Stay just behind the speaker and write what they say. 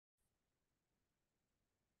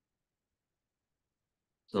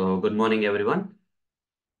So, good morning, everyone.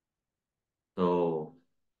 So,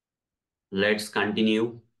 let's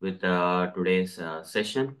continue with today's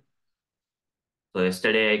session. So,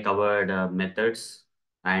 yesterday I covered methods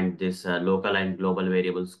and this local and global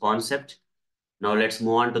variables concept. Now, let's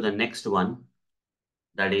move on to the next one,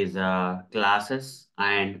 that is classes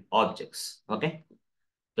and objects. Okay,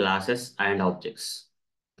 classes and objects.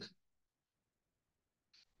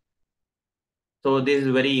 So, this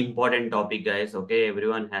is very important topic, guys. Okay,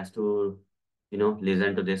 everyone has to,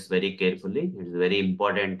 listen to this very carefully. It's a very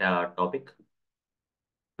important topic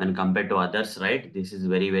when compared to others, right? This is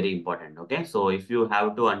very, very important. Okay. So if you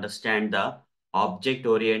have to understand the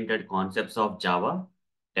object-oriented concepts of Java,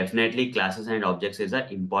 definitely classes and objects is an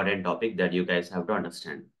important topic that you guys have to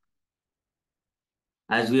understand.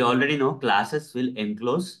 As we already know, classes will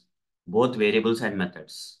enclose both variables and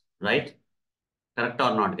methods, right? Correct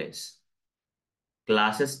or not, guys?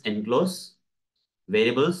 Classes enclose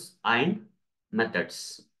variables and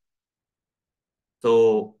methods.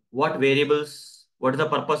 So what is the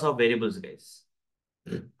purpose of variables, guys?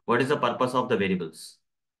 What is the purpose of the variables?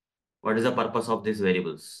 What is the purpose of these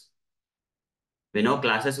variables? We know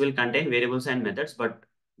classes will contain variables and methods, but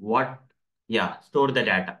what? Yeah, store the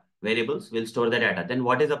data. Variables will store the data. Then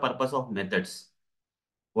what is the purpose of methods?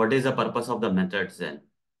 What is the purpose of the methods then?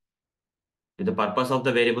 If the purpose of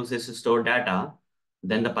the variables is to store data,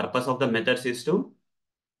 then the purpose of the methods is to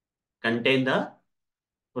contain the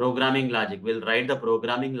programming logic. We'll write the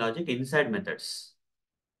programming logic inside methods.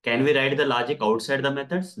 Can we write the logic outside the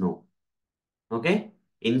methods? No. Okay.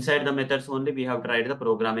 Inside the methods only we have to write the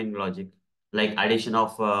programming logic, like addition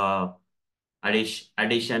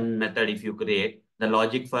method. If you create the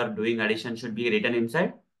logic for doing addition should be written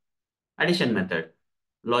inside addition method.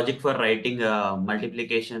 Logic for writing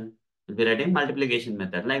multiplication will be written multiplication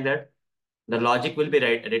method, like that. The logic will be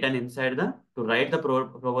written inside the to write the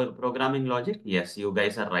programming logic. Yes, you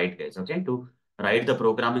guys are right, guys. Okay, to write the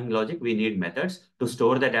programming logic we need methods. To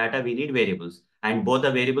store the data we need variables, and both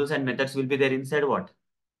the variables and methods will be there inside what?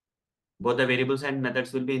 Both the variables and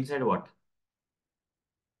methods will be inside what?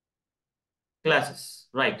 Classes.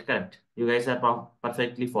 Right, correct. You guys are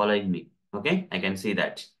perfectly following me. Okay, I can see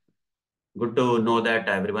that. Good to know that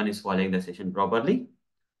everyone is following the session properly.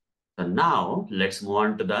 So now let's move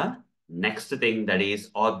on to the next thing, that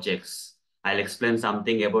is objects. I'll explain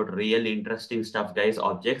something about really interesting stuff, guys,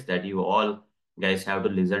 objects, that you all guys have to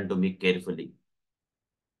listen to me carefully.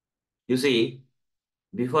 You see,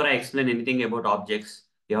 before I explain anything about objects,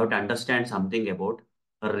 you have to understand something about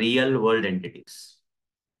real world entities.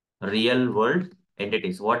 Real world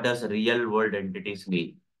entities. What does real world entities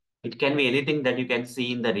mean? It can be anything that you can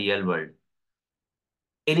see in the real world.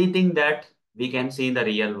 Anything that we can see in the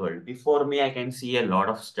real world. Before me, I can see a lot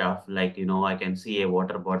of stuff, like, I can see a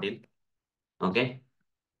water bottle. Okay.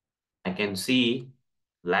 I can see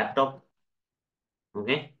laptop.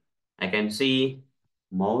 Okay. I can see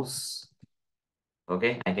mouse.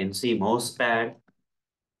 Okay. I can see mouse pad.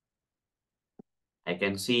 I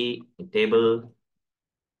can see a table.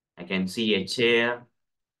 I can see a chair.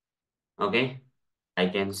 Okay. I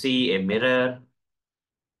can see a mirror.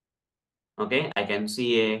 Okay. I can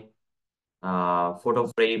see a photo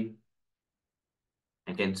frame.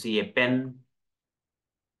 I can see a pen.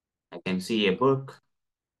 I can see a book.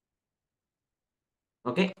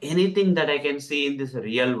 Okay, anything that I can see in this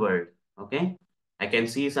real world. Okay, I can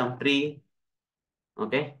see some tree.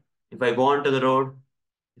 Okay, if I go onto the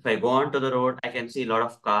road, I can see a lot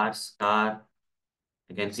of car.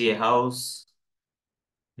 I can see a house.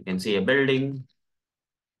 I can see a building.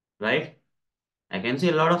 Right? I can see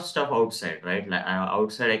a lot of stuff outside. Right? Like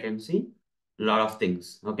outside, I can see a lot of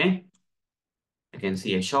things. Okay, I can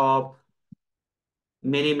see a shop.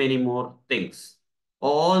 Many more things.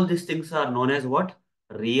 All these things are known as what?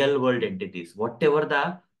 Real world entities. Whatever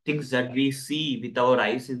the things that we see with our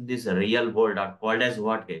eyes in this real world are called as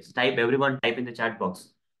what, guys? Everyone type in the chat box.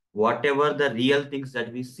 Whatever the real things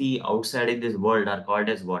that we see outside in this world are called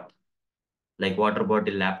as what? Like water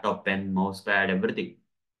bottle, laptop, pen, mouse pad, everything.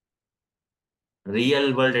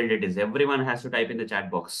 Real world entities. Everyone has to type in the chat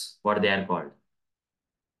box what they are called.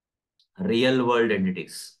 Real world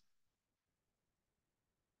entities.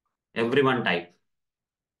 Everyone type.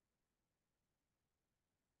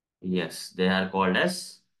 Yes, they are called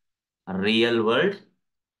as real world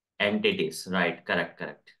entities. Right,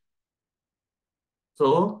 correct.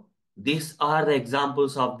 So these are the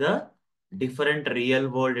examples of the different real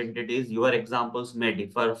world entities. Your examples may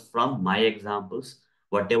differ from my examples.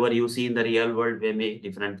 Whatever you see in the real world may be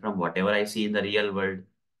different from whatever I see in the real world.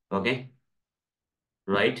 Okay,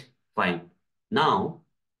 right, fine. Now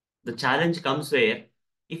the challenge comes where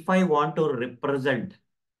if I want to represent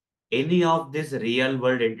any of these real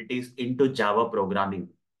world entities into Java programming.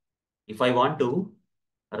 If I want to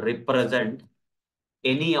represent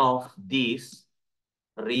any of these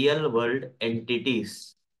real world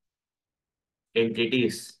entities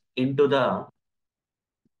into the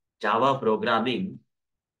Java programming,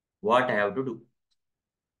 what I have to do?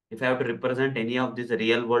 If I have to represent any of these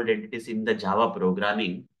real world entities in the Java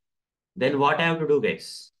programming, then what I have to do,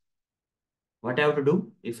 guys? What I have to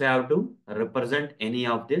do if I have to represent any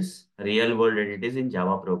of these real world entities in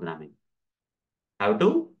Java programming? I have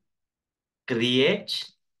to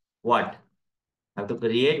create what? I have to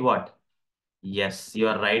create what? Yes, you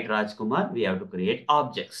are right, Rajkumar. We have to create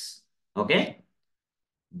objects. Okay.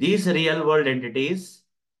 These real world entities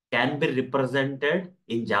can be represented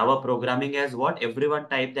in Java programming as what? Everyone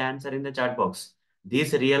type the answer in the chat box.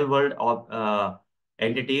 These real world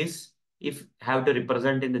entities, if have to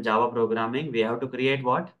represent in the Java programming, we have to create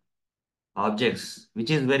what? Objects,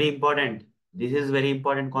 which is very important. This is very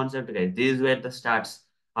important concept, guys. This is where the starts.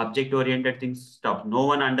 Object oriented things stop. No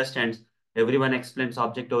one understands. Everyone explains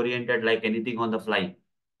object oriented like anything on the fly.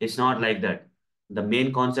 It's not like that. The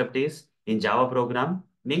main concept is in Java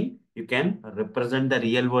programming, you can represent the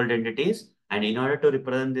real world entities. And in order to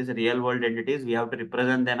represent these real world entities, we have to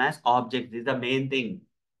represent them as objects. This is the main thing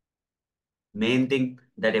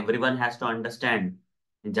that everyone has to understand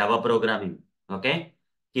in Java programming. Okay.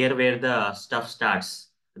 Here where the stuff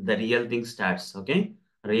starts, the real thing starts. Okay.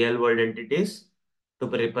 Real world entities to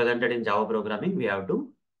be represented in Java programming, we have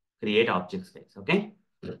to create objects, guys. Okay.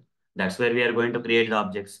 That's where we are going to create the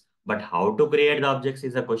objects. But how to create the objects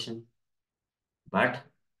is a question. But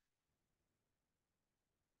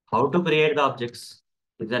how to create the objects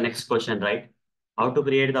is the next question, right? How to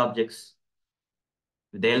create the objects?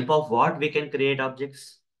 With the help of what we can create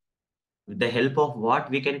objects? With the help of what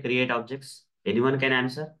we can create objects? Anyone can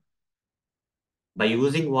answer? By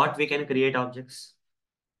using what we can create objects?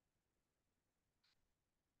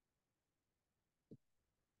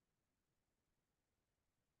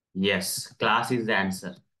 Yes, class is the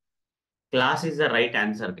answer. Class is the right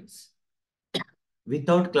answer, guys.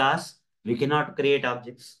 Without class, we cannot create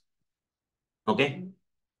objects. Okay?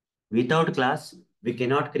 Without class, we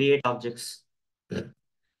cannot create objects.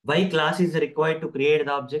 Why class is required to create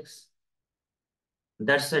the objects?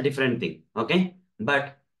 That's a different thing. Okay?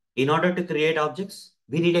 But in order to create objects,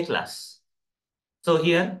 we need a class. So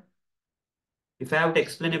here, if I have to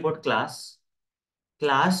explain about class,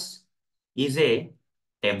 class is a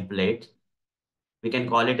template. We can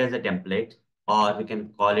call it as a template, or we can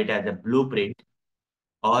call it as a blueprint,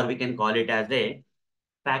 or we can call it as a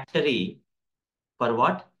factory for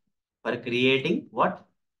what? For creating what?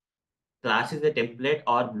 Class is a template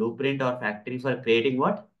or blueprint or factory for creating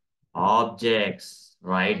what? Objects.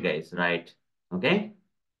 Right, guys, right. Okay.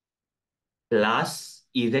 Class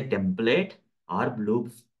is a template or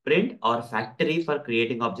blueprint or factory for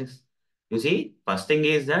creating objects. You see, first thing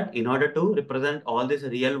is that in order to represent all these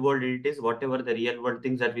real world entities, whatever the real world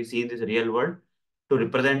things that we see in this real world, to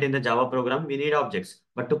represent in the Java program, we need objects.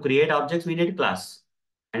 But to create objects, we need class.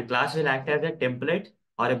 And class will act as a template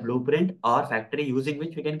or a blueprint or factory using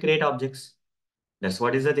which we can create objects. That's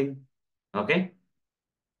what is the thing. Okay.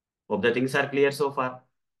 Hope the things are clear so far.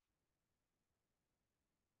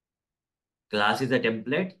 Class is a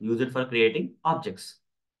template used for creating objects.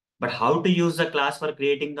 But how to use the class for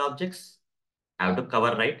creating the objects? I have to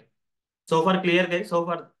cover, right? So far clear, guys. So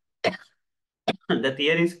far the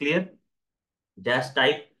theory is clear. Just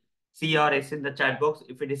type C or S in the chat box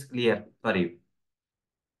if it is clear for you.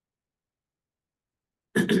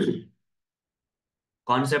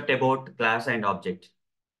 Concept about class and object.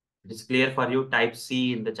 It is clear for you. Type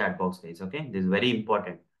C in the chat box, guys. Okay. This is very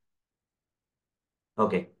important.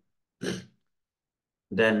 Okay.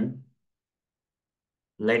 Then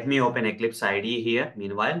let me open Eclipse IDE here.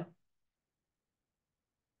 Meanwhile,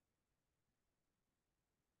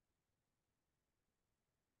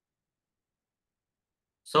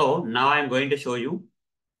 so now I'm going to show you.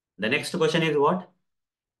 The next question is what?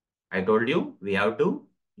 I told you we have to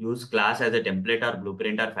use class as a template or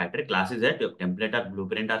blueprint or factory. Class is a template or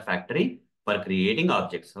blueprint or factory for creating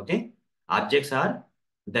objects. Okay. Objects are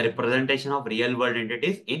the representation of real world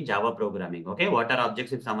entities in Java programming. Okay. What are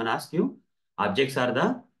objects if someone asks you? Objects are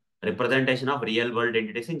the representation of real world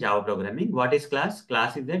entities in Java programming. What is class?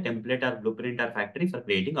 Class is a template or blueprint or factory for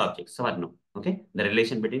creating objects. So or no. Okay. The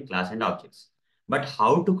relation between class and objects. But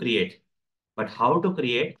how to create? But how to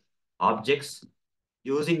create objects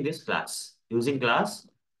using this class? Using class,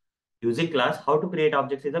 how to create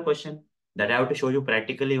objects is a question that I have to show you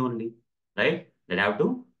practically only, right? That I have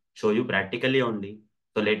to show you practically only.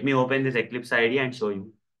 So let me open this Eclipse IDE and show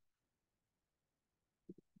you.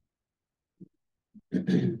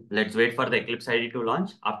 Let's wait for the Eclipse IDE to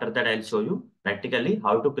launch. After that, I'll show you practically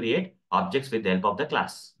how to create objects with the help of the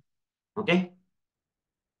class. Okay.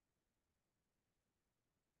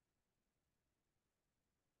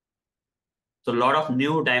 So a lot of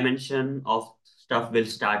new dimension of stuff will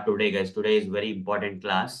start today, guys. Today is very important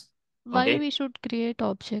class. Why Okay. we should create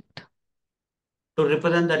object? To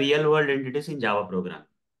represent the real world entities in Java program.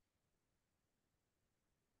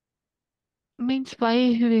 Means why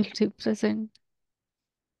we will represent?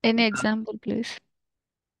 Any example, please?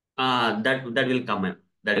 That will come.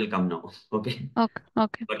 That will come now. Okay. Okay,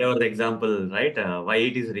 okay. Whatever the example, right? Why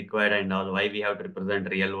it is required and all, why we have to represent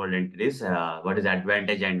real world entities, what is the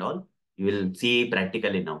advantage and all, you will see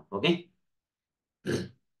practically now. Okay,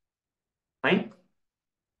 fine.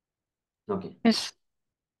 Okay, Yes.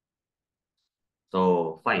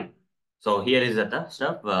 so fine. So here is the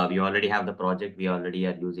stuff. We already have the project we already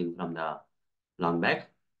are using from the long back.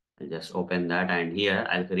 I'll just open that and here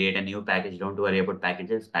I'll create a new package. Don't worry about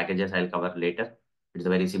packages. Packages I'll cover later. It's a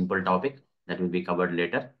very simple topic that will be covered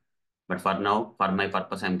later. But for now, for my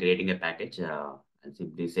purpose, I'm creating a package. I'll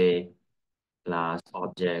simply say class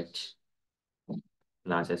object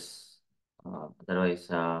classes, otherwise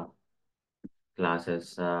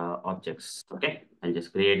classes objects. Okay, I'll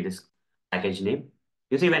just create this package name.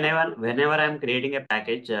 You see, whenever I'm creating a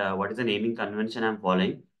package, what is the naming convention I'm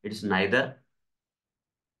following? It's neither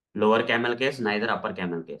lower camel case, neither upper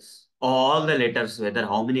camel case. All the letters, whether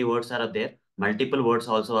how many words are there, multiple words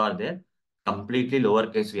also are there. Completely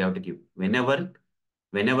lowercase we have to give.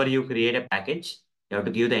 Whenever you create a package, you have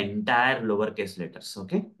to give the entire lowercase letters.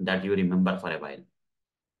 Okay, that you remember for a while.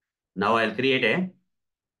 Now I'll create a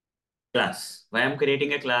class. Why I'm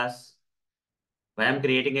creating a class? Why I'm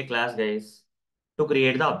creating a class, guys? To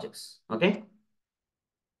create the objects. Okay.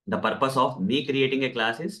 The purpose of me creating a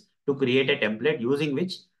class is to create a template using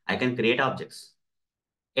which I can create objects.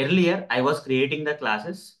 Earlier, I was creating the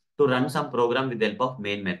classes to run some program with the help of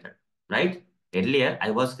main method. Right? Earlier,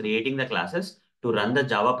 I was creating the classes to run the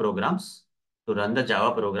Java programs, with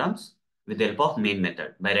the help of main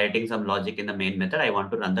method. By writing some logic in the main method, I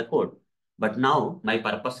want to run the code. But now my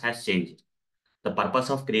purpose has changed. The purpose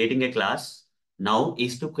of creating a class now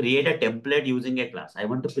is to create a template using a class. I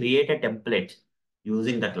want to create a template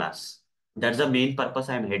using the class. That's the main purpose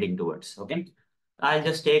I'm heading towards. Okay. I'll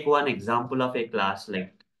just take one example of a class.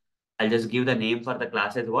 Like I'll just give the name for the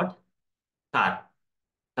class as what? Car.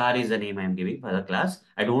 Car is the name I'm giving for the class.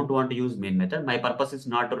 I don't want to use main method. My purpose is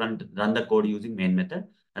not to run the code using main method.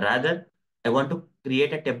 Rather, I want to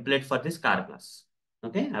create a template for this car class.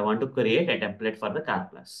 Okay. I want to create a template for the car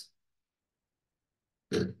class.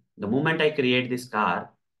 The moment I create this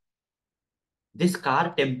car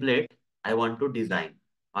template I want to design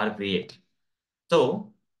or create.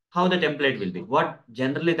 So how the template will be? What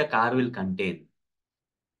generally the car will contain?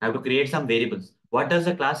 I have to create some variables. What does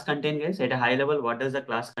the class contain, guys? At a high level, what does the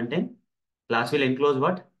class contain? Class will enclose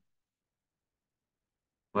what?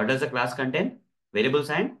 What does the class contain? Variables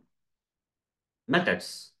and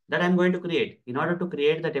methods that I'm going to create. In order to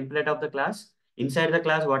create the template of the class, inside the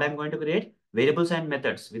class, what I'm going to create? Variables and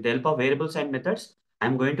methods. With the help of variables and methods,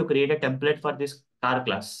 I'm going to create a template for this car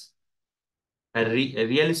class. A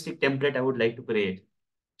realistic template I would like to create.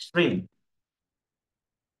 String.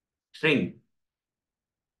 String.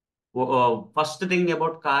 First thing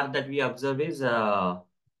about car that we observe is car.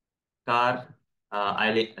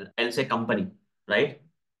 I'll say company, right?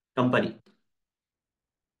 Company,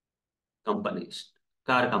 companies,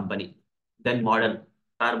 car company. Then model,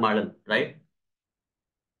 car model, right?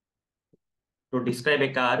 To describe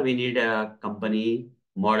a car, we need a company,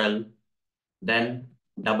 model, then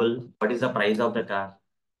double. What is the price of the car?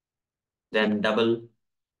 Then double.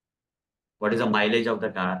 What is the mileage of the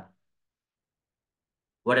car?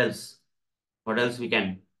 What else? What else we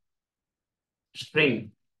can?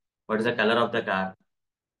 String. What is the color of the car?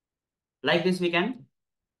 Like this, we can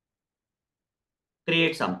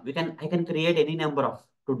create some. I can create any number of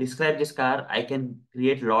to describe this car. I can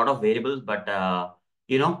create a lot of variables, but I'll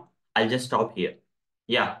just stop here.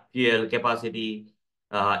 Yeah, fuel capacity,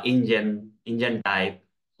 engine type,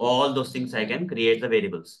 all those things I can create the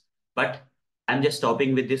variables. But I'm just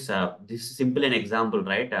stopping with this. This is simple an example,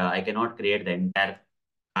 right? I cannot create the entire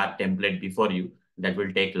car template before you. That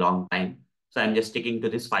will take long time. So I'm just sticking to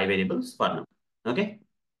this five variables for now. Okay.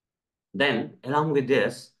 Then along with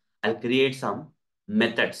this, I'll create some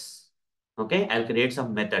methods. Okay, I'll create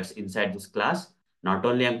some methods inside this class. Not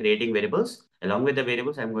only I'm creating variables, along with the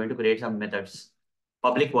variables, I'm going to create some methods.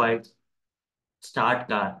 Public void, start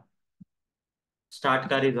car. Start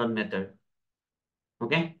car is one method.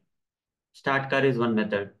 Okay, start car is one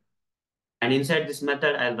method. And inside this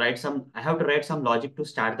method, I have to write some logic to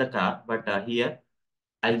start the car, but here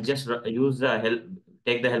I'll just use the help,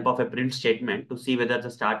 take the help of a print statement to see whether the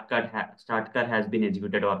start car has been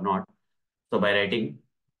executed or not. So by writing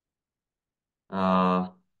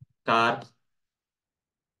car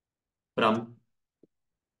from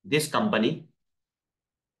this company,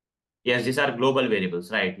 yes, these are global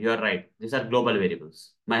variables, right? You are right. These are global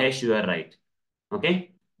variables. Mahesh, you are right.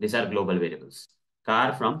 Okay, these are global variables.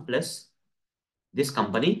 Car from plus this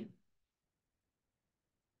company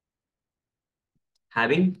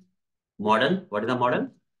having model. What is the model?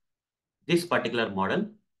 This particular model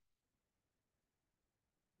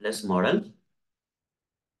plus model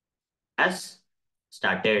has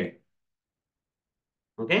started.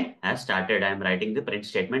 Okay, has started. I am writing the print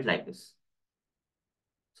statement like this.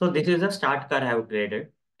 So this is a start car I have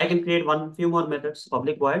created. I can create one few more methods.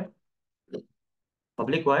 Public void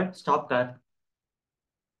stop car,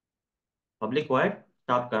 public void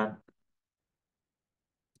stop car,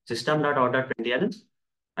 system.out.println.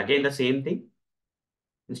 Again the same thing.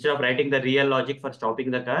 Instead of writing the real logic for stopping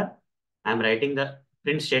the car, I am writing the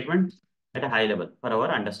print statement at a high level for our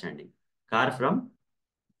understanding. Car from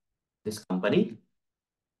this company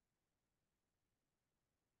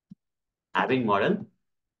having model,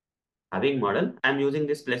 having model. I'm using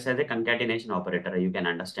this plus as a concatenation operator. You can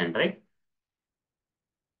understand, right?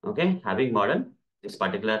 Okay, having model, this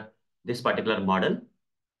particular model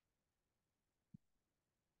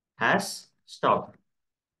has stopped.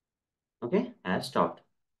 Okay, has stopped,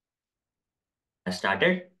 has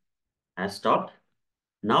started, has stopped.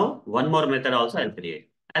 Now one more method also I'll create.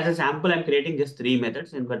 As a sample, I'm creating just three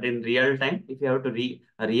methods, but in real time, if you have to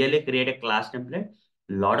really create a class template,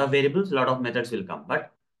 lot of variables, lot of methods will come.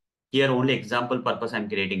 But here only example purpose I'm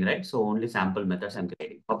creating, right? So only sample methods I'm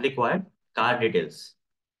creating. Public void car details.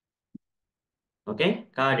 Okay,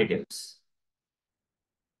 car details.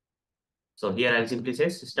 So here I'll simply say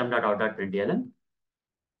system.out.println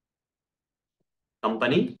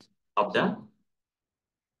company of the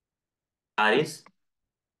car is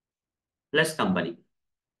plus company.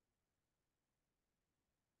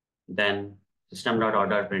 Then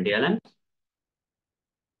system.out.println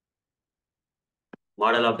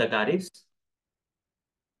model of the car is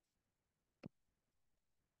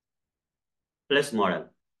plus model.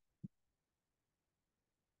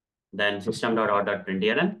 Then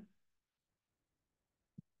system.out.println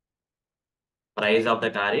price of the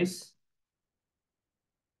car is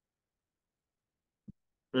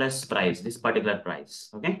plus price, this particular price.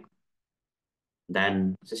 Okay.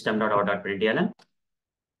 Then system.out.println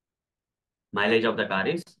mileage of the car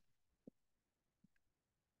is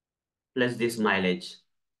plus this mileage.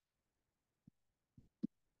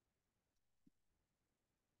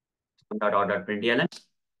 System.out.println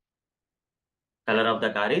color of the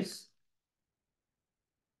car is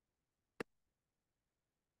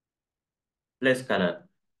plus color,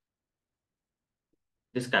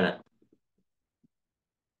 this color.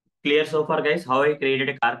 Clear so far, guys? How I created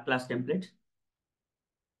a car class template?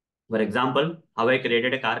 For example, how I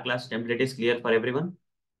created a car class template is clear for everyone.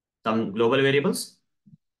 Some global variables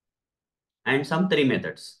and some three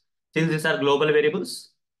methods. Since these are global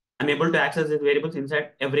variables, I'm able to access these variables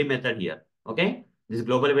inside every method here. Okay. These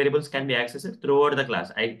global variables can be accessed throughout the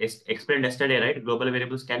class. I explained yesterday, right? Global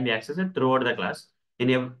variables can be accessed throughout the class.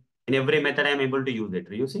 In every method, I'm able to use it.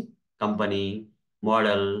 You see, company,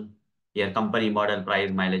 model, here company, model, price,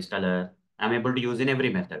 mileage, color. I'm able to use in every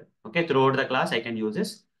method. Okay, throughout the class, I can use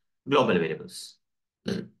this global variables.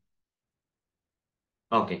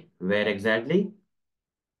 Okay, where exactly?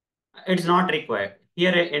 It's not required.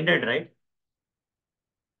 Here it ended, right?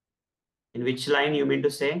 In which line you mean to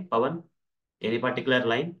say, Pawan? Any particular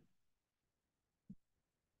line?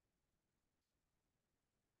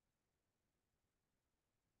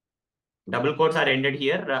 Double quotes are ended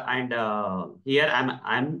here, and here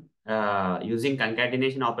I'm using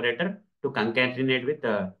concatenation operator to concatenate with.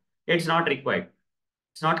 It's not required.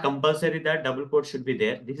 It's not compulsory that double quotes should be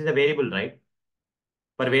there. This is a variable, right?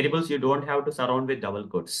 For variables, you don't have to surround with double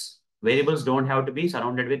quotes. Variables don't have to be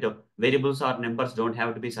surrounded with variables or numbers don't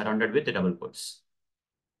have to be surrounded with double quotes.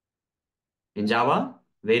 In Java,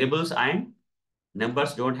 variables and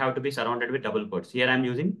numbers don't have to be surrounded with double quotes. Here I'm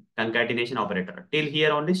using concatenation operator. Till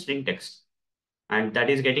here only string text. And that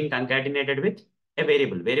is getting concatenated with a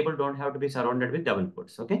variable. Variable don't have to be surrounded with double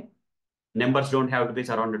quotes. Okay. Numbers don't have to be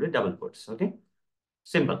surrounded with double quotes. Okay.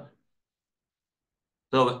 Simple.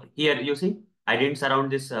 So here you see, I didn't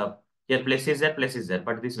surround this. Here plus is there.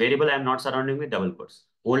 But this variable I'm not surrounding with double quotes.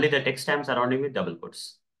 Only the text I'm surrounding with double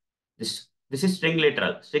quotes. This is string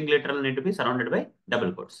literal. String literal need to be surrounded by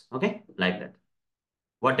double quotes. Okay. Like that.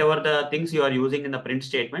 whatever the things you are using in the print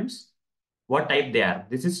statements, what type they are.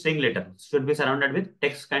 This is string letter, should be surrounded with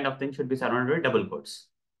text kind of thing, should be surrounded with double quotes.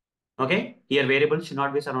 Okay, here variables should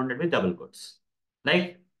not be surrounded with double quotes.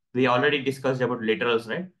 Like we already discussed about literals,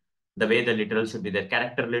 right? The way the literals should be there.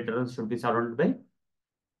 Character literals should be surrounded by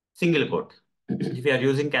single quote. If you are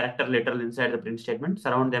using character literal inside the print statement,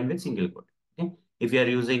 surround them with single quote. Okay. If you are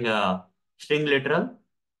using a string literal,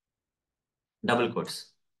 double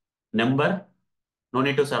quotes. Number, no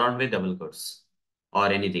need to surround with double quotes or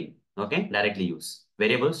anything. Okay, directly use.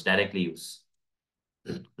 Variables, directly use.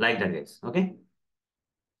 Like that, guys. Okay,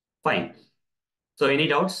 fine. So any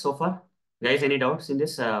doubts so far? Guys, any doubts in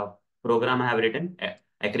this program I have written?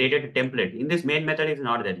 I created a template. In this main method is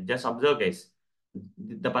not there. Just observe, guys.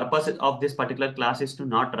 The purpose of this particular class is to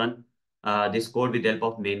not run this code with the help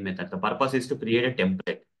of main method. The purpose is to create a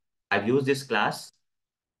template. I've used this class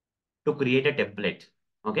to create a template.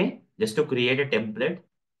 Okay, just to create a template.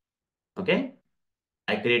 Okay,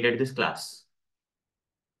 I created this class.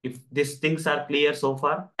 If these things are clear so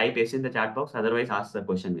far, type yes in the chat box. Otherwise, ask the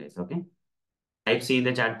question, guys. Okay, type C in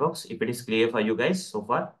the chat box if it is clear for you guys so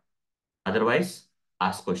far. Otherwise,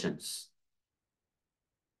 ask questions.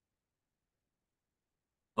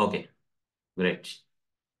 Okay, great.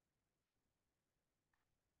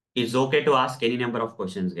 It's okay to ask any number of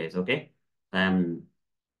questions, guys. Okay, I'm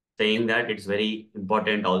saying that it's very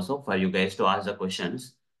important also for you guys to ask the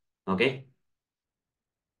questions. Okay,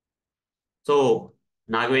 so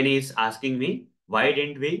Nagveni is asking me, why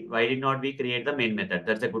did not we create the main method?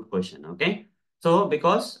 That's a good question. Okay, so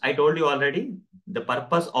because I told you already, the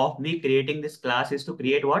purpose of me creating this class is to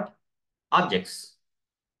create what? Objects.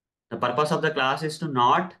 The purpose of the class is to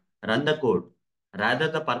not run the code. Rather,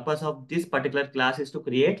 the purpose of this particular class is to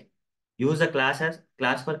use the class as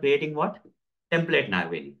class for creating what? Template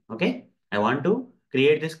Nagveli. Okay. I want to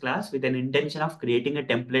create this class with an intention of creating a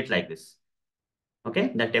template like this.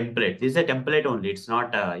 Okay. The template. This is a template only. It's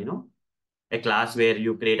not, a class where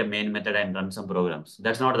you create a main method and run some programs.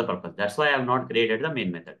 That's not the purpose. That's why I have not created the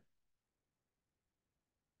main method.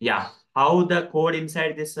 Yeah. How the code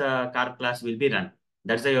inside this car class will be run?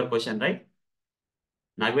 That's your question, right?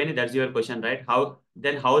 Nagveni, that's your question, right? How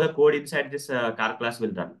the code inside this car class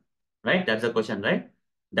will run, right? That's the question, right?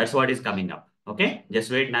 That's what is coming up. Okay,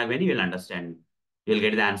 just wait, Nagveni, you'll understand. You'll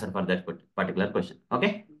get the answer for that particular question.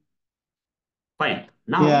 Okay, fine.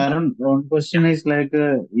 Yeah, Now, Aaron, one yeah, question is like,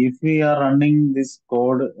 if we are running this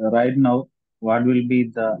code right now, what will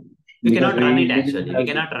be the, we because cannot run it we didn't actually. We have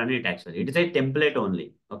the, cannot run it actually. It is a template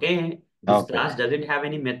only. Okay, this okay. class doesn't have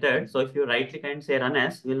any method. So if you right click and say run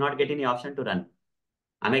as, you will not get any option to run.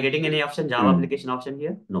 Am I getting any option, Java Hmm. application option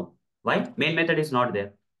here? No. Why? Main method is not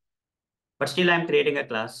there. But still, I'm creating a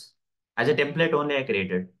class. As a template only I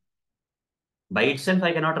created. By itself,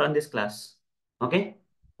 I cannot run this class. Okay.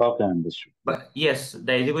 Okay, understood. But yes,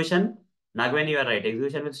 the execution, Nagwen, you are right.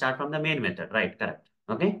 Execution will start from the main method. Right. Correct.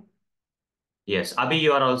 Okay. Yes. Abhi,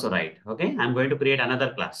 you are also right. Okay. I'm going to create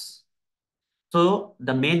another class. So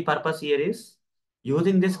the main purpose here is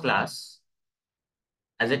using this class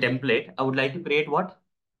as a template. I would like to create what?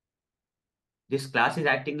 This class is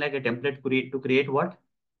acting like a template to create what?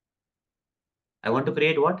 I want to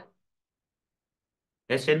create what?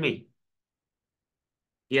 Yes, tell me.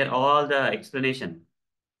 Here, all the explanation.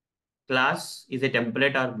 Class is a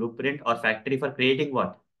template or blueprint or factory for creating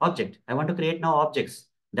what? Object. I want to create now objects.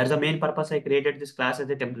 That's the main purpose I created this class as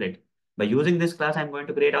a template. By using this class, I'm going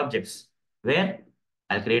to create objects. Where?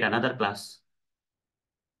 I'll create another class.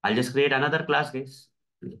 I'll just create another class, guys.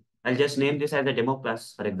 I'll just name this as a demo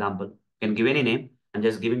class, for example. You can give any name. I'm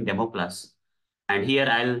just giving demo class. And here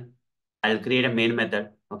I'll create a main method.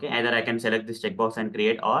 Okay, either I can select this checkbox and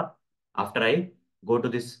create, or after I go to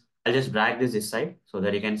this, I'll just drag this side so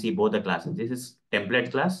that you can see both the classes. This is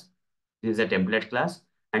template class. This is a template class,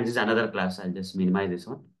 and this is another class. I'll just minimize this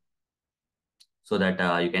one so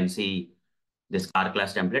that you can see this car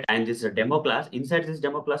class template, and this is a demo class. Inside this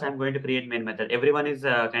demo class, I'm going to create main method. Everyone is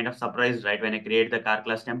kind of surprised, right? When I create the car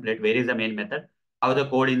class template, where is the main method? How the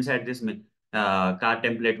code inside this car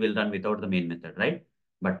template will run without the main method, right?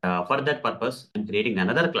 But for that purpose, I'm creating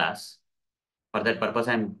another class. For that purpose,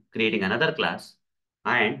 I'm creating another class,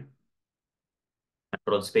 and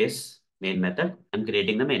control space main method. I'm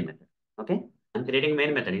creating the main method. Okay, I'm creating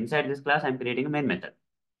main method. Inside this class, I'm creating a main method.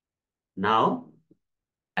 Now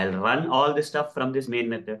I'll run all this stuff from this main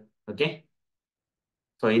method. Okay.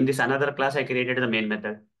 So in this another class, I created the main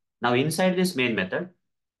method. Now inside this main method,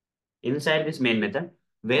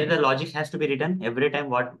 where the logic has to be written every time,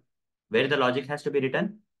 where the logic has to be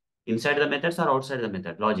written, inside the methods or outside the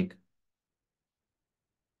method, logic.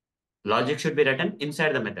 Logic should be written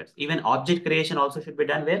inside the methods. Even object creation also should be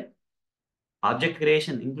done where? Object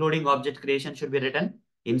creation, including object creation, should be written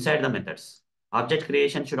inside the methods. Object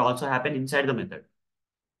creation should also happen inside the method.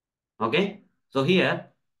 Okay. So here,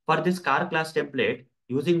 for this car class template,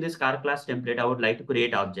 using this car class template, I would like to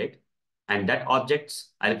create object, and that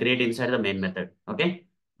objects I'll create inside the main method. Okay.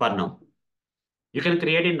 For now, you can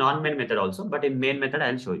create in non-main method also, but in main method,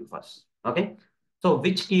 I'll show you first. Okay. So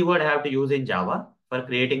which keyword I have to use in Java for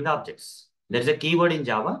creating the objects? There's a keyword in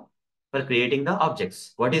Java for creating the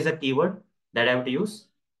objects. What is the keyword that I have to use?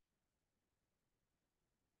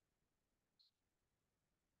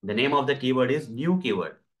 The name of the keyword is new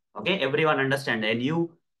keyword. Okay, everyone understand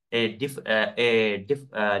new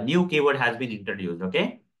keyword has been introduced.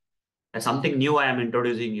 Okay, something new I am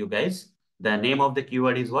introducing you guys. The name of the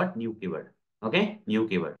keyword is what? New keyword. Okay, new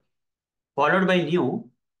keyword. Followed by new,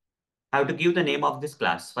 I have to give the name of this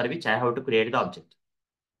class for which I have to create the object.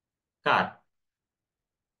 Car.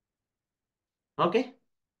 Okay,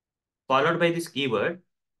 followed by this keyword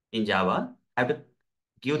in Java, I have to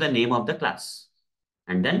give the name of the class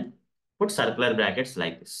and then put circular brackets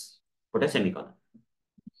like this. Put a semicolon.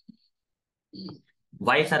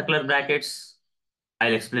 Why circular brackets?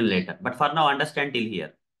 I'll explain later. But for now, understand till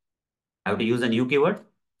here. I have to use a new keyword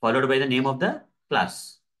followed by the name of the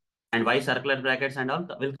class. And why circular brackets and all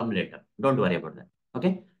will come later. Don't worry about that.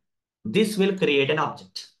 Okay. This will create an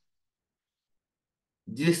object.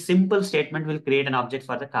 This simple statement will create an object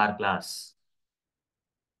for the car class.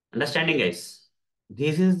 Understanding, guys?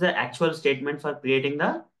 This is the actual statement for creating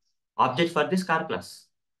the object for this car class.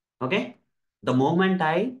 Okay. The moment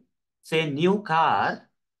I say new car,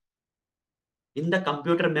 in the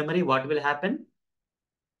computer memory, what will happen?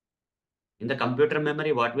 In the computer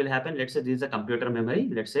memory, what will happen? Let's say this is a computer memory.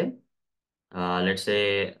 Let's say this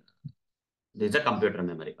is a computer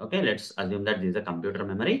memory. Okay, let's assume that this is a computer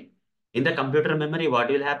memory. In the computer memory, what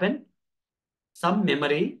will happen? Some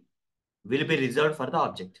memory will be reserved for the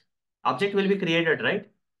object. Object will be created, right?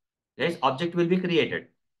 Yes, object will be created.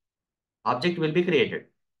 Object will be created.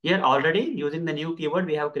 Here already using the new keyword,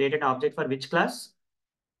 we have created an object for which class?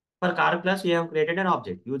 For car class, we have created an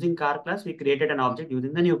object. Using car class, we created an object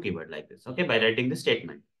using the new keyword like this. Okay, by writing the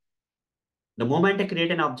statement. The moment I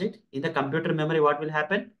create an object in the computer memory, what will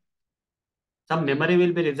happen? Some memory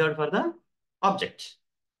will be reserved for the object.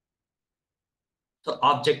 So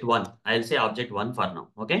object one, I'll say object one for now.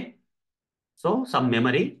 Okay. So some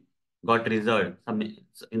memory got reserved.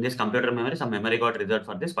 In this computer memory, some memory got reserved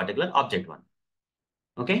for this particular object one.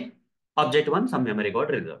 Okay. Object one, some memory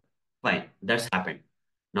got reserved. Fine. That's happened.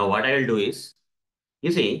 Now what I will do is,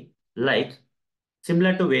 you see, like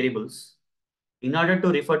similar to variables, in order to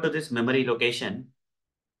refer to this memory location,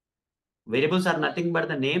 variables are nothing but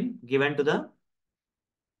the name given to the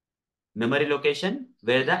memory location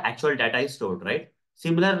where the actual data is stored, right?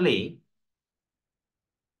 Similarly,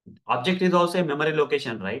 object is also a memory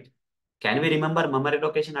location, right? Can we remember memory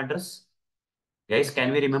location address? Guys,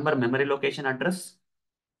 can we remember memory location address?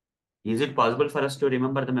 Is it possible for us to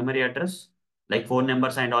remember the memory address? Like phone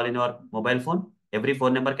numbers and all in our mobile phone? Every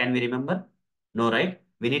phone number can we remember? No, right?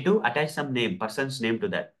 We need to attach some name, person's name to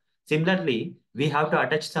that. Similarly, we have to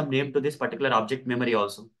attach some name to this particular object memory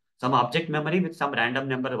also. Some object memory with some random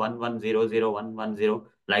number 1100110,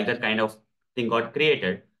 like that kind of thing got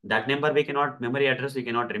created. That number we cannot, memory address we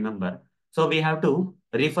cannot remember. So we have to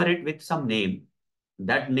refer it with some name.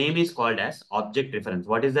 That name is called as object reference.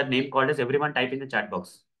 What is that name called as? Everyone type in the chat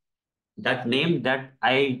box. That name that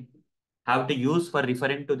I have to use for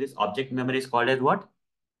referring to this object memory is called as what?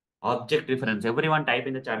 Object reference. Everyone type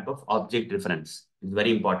in the chat box object reference. It's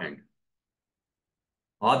very important.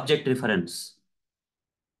 Object reference.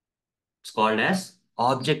 It's called as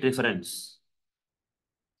object reference.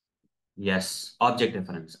 Yes, object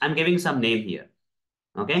reference. I'm giving some name here.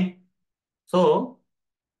 Okay. So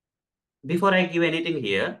before I give anything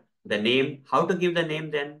here, the name, how to give the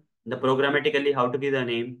name then? The programmatically, how to give the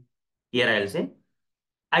name? Here I'll say,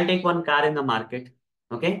 I'll take one car in the market.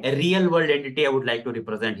 Okay. A real world entity I would like to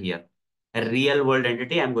represent here. A real world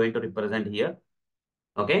entity I'm going to represent here.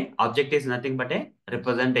 Okay. Object is nothing but a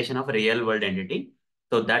representation of a real world entity.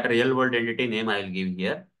 So that real world entity name I will give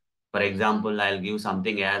here. For example, I'll give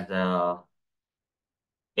something as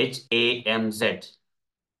HAMZ.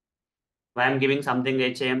 Why I'm giving something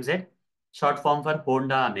HAMZ? Short form for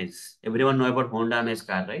Honda Amaze. Everyone know about Honda Amaze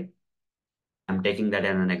car, right? I'm taking that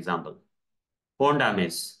as an example. Honda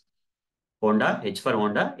Amaze. Honda, H for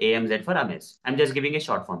Honda, AMZ for Amaze. I'm just giving a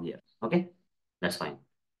short form here. Okay, that's fine.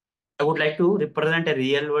 I would like to represent a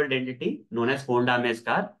real world entity known as Honda Amaze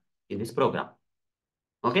car in this program.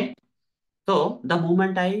 Okay, So the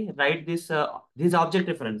moment I write this object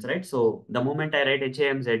reference, right? So the moment I write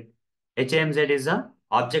HAMZ, HAMZ is a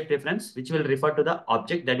object reference which will refer to the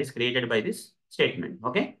object that is created by this statement.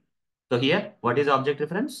 Okay. So here, what is object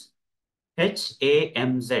reference?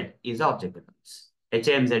 HAMZ is the object reference.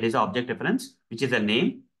 HAMZ is the object reference, which is a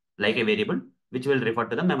name like a variable, which will refer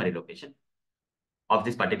to the memory location of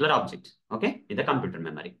this particular object. Okay, in the computer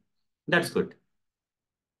memory. That's good.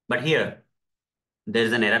 But here, there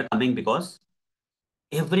is an error coming because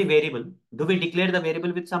every variable, do we declare the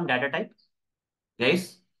variable with some data type?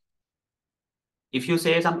 Guys, if you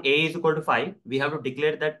say some a is equal to 5, we have to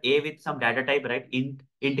declare that a with some data type, right? Int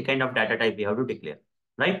kind of data type we have to declare,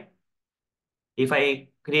 right? If I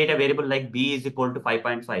create a variable like b is equal to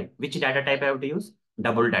 5.5, which data type I have to use?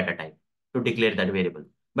 Double data type to declare that variable.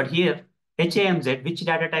 But here, HAMZ, which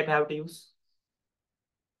data type I have to use?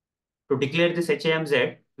 To declare this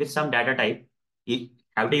HAMZ with some data type, you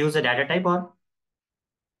have to use a data type, or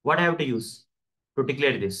what I have to use to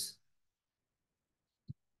declare this?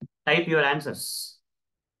 Type your answers.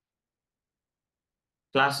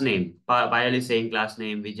 Class name. Payal is saying class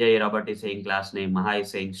name. Vijay Robert is saying class name. Maha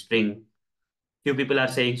is saying string. Few people are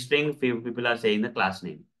saying string. Few people are saying the class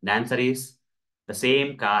name. The answer is the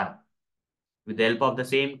same car. With the help of the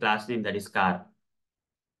same class name, that is car,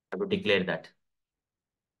 I have to declare that.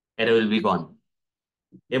 Error will be gone.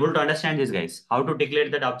 Able to understand this, guys? How to declare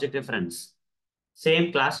that object reference?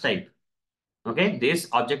 Same class type. Okay, this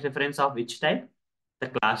object reference of which type? The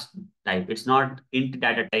class type. It's not int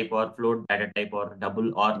data type or float data type or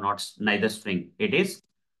double or not neither string. It is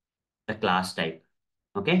the class type.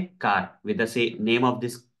 Okay, car with the same name of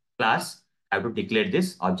this class. I have to declare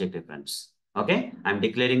this object reference. Okay, I'm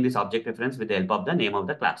declaring this object reference with the help of the name of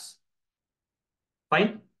the class.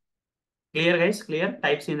 Fine. Clear, guys? Clear?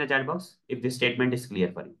 Types in the chat box if this statement is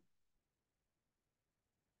clear for you.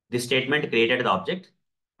 This statement created the object,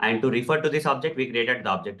 and to refer to this object, we created the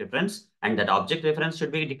object reference, and that object reference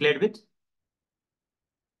should be declared with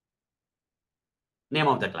name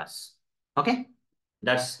of the class. Okay,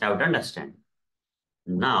 that's how to understand.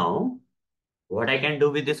 Now, what I can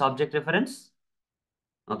do with this object reference?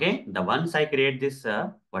 Okay, the once I create this,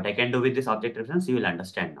 what I can do with this object reference, you will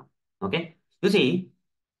understand now. Okay, you see,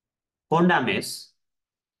 Honda Mess.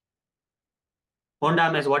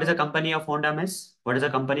 Honda Mess. What is the company of Honda Mess? What is the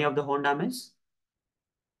company of the Honda Mess?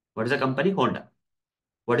 What is the company? Honda.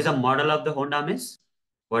 What is the model of the Honda Mess?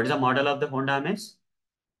 What is the model of the Honda Amaze?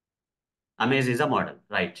 Amaze is a model,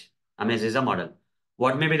 right? Amaze is a model.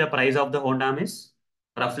 What may be the price of the Honda Amaze?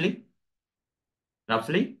 Roughly?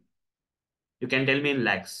 Roughly? You can tell me in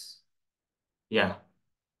lakhs. Yeah,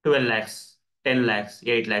 12 lakhs, 10 lakhs,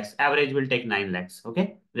 8 lakhs. Average will take 9 lakhs.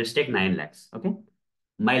 Okay, let's take 9 lakhs. Okay,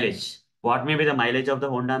 mileage. What may be the mileage of the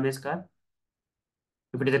Honda Amaze car?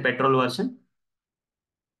 If it is a petrol version,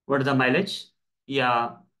 what is the mileage?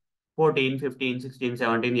 Yeah, 14, 15, 16,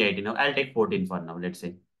 17, 18. Now, I'll take 14 for now, let's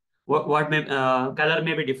say. What may color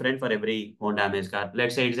may be different for every Honda Amaze car.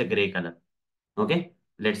 Let's say it's a gray color. Okay,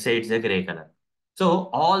 let's say it's a gray color. So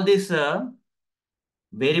all these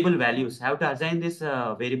variable values have to assign these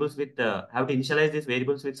variables with have to initialize these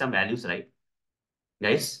variables with some values, right?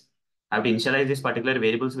 Guys, have to initialize these particular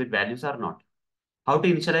variables with values or not? How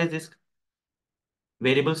to initialize these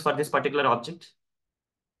variables for this particular object?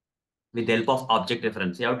 With the help of object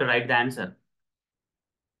reference. You have to write the answer.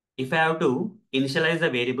 If I have to initialize the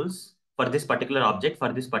variables for this particular object,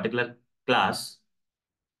 for this particular class,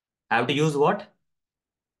 I have to use what?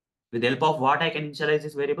 With the help of what I can initialize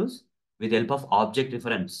these variables? With the help of object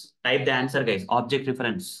reference. Type the answer, guys. Object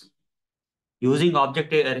reference. Using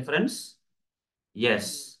object reference,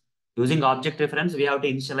 yes. Using object reference, we have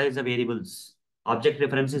to initialize the variables. Object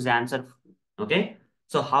reference is the answer. Okay.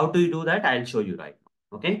 So how do you do that? I'll show you right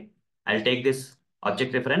now. Okay. I'll take this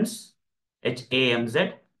object reference,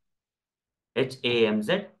 HAMZ,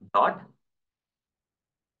 HAMZ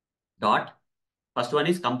dot. First one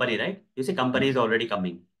is company, right? You see company is already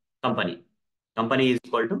coming. Company. Company is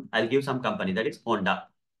equal to, I'll give some company, that is Honda.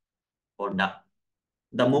 Honda.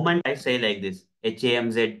 The moment I say like this,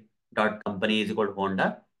 HAMZ dot company is equal to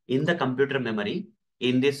Honda, in the computer memory,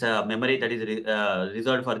 in this memory that is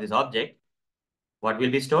reserved for this object, what will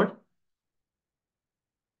be stored?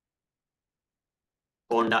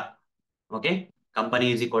 Honda. Okay.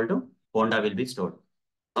 Company is equal to Honda will be stored.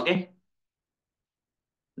 Okay.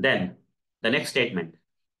 Then the next statement,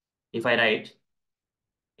 if I write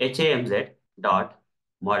HAMZ dot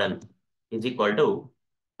model is equal to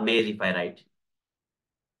amaze, if I write,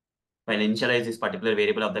 if I initialize this particular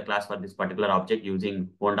variable of the class for this particular object using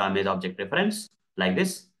Honda amaze object reference like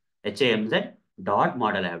this, HAMZ dot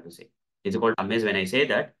model I have to say is equal to amaze. When I say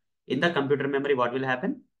that, in the computer memory, what will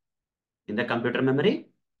happen? In the computer memory,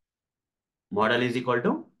 model is equal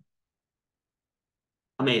to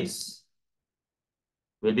amaze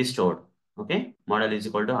will be stored. Okay, model is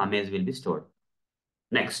equal to amaze will be stored.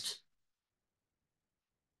 Next,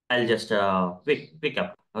 I'll just pick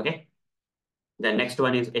up. Okay, the next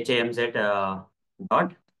one is HAMZ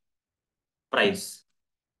dot price.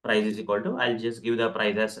 Price is equal to, I'll just give the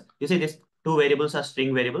price as, you see this two variables are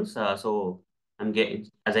string variables. So I'm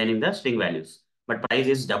assigning the string values, but price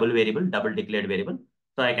is double variable, double declared variable.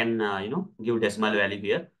 So I can, give decimal value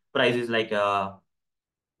here. Price is like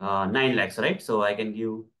 9 lakhs, right? So I can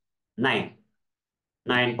give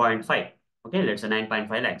 9.5. Okay, let's say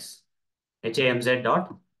 9.5 lakhs. HAMZ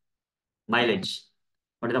dot mileage.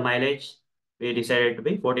 What is the mileage? We decided to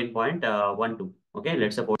be 14.12. Okay,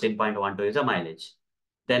 let's say 14.12 is the mileage.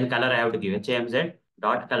 Then color I have to give HAMZ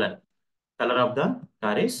dot color. Color of the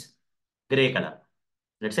car is gray color.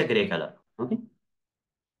 Let's say gray color. Okay,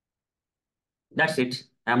 that's it.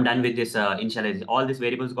 I'm done with this initialization. All these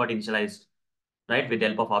variables got initialized, right, with the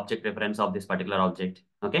help of object reference of this particular object.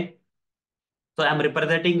 Okay, so I'm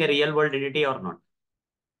representing a real world entity or not?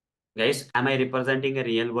 Guys, am I representing a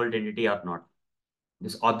real world entity or not?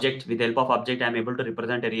 This object, with the help of object, I'm able to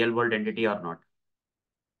represent a real world entity or not?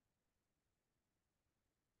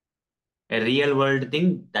 A real world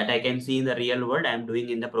thing that I can see in the real world, I'm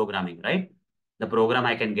doing in the programming, right? The program,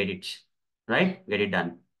 I can get it, right? Get it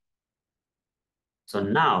done. So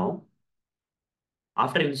now,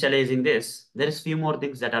 after initializing this, there is few more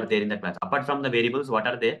things that are there in the class. Apart from the variables, what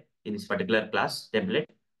are there in this particular class template?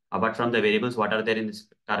 Apart from the variables, what are there in this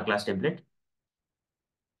car class template?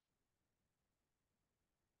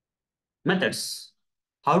 Methods.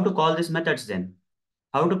 How to call these methods then?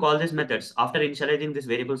 How to call these methods after initializing these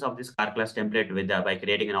variables of this car class template with by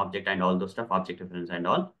creating an object and all those stuff, object reference and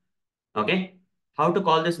all. Okay. How to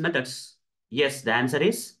call these methods? Yes, the answer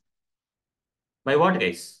is by what,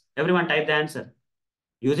 guys? Everyone type the answer.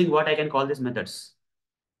 Using what I can call these methods?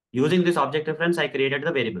 Using this object reference, I created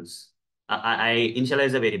the variables. I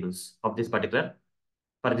initialize the variables of this particular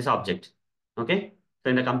for this object. Okay. So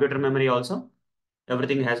in the computer memory also,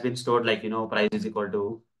 everything has been stored like, price is equal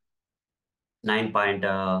to 9 point,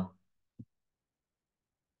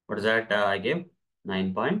 what is that? I gave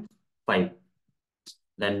 9.5.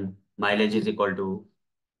 Then mileage is equal to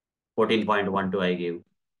 14.12 I gave.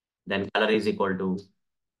 Then color is equal to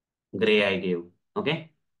gray I gave.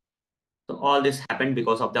 Okay. So all this happened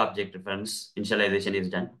because of the object reference initialization is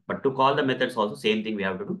done. But to call the methods also, same thing we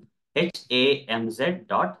have to do. HAMZ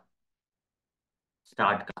dot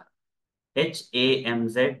start car.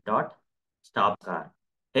 HAMZ dot stop car.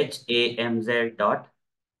 HAMZ dot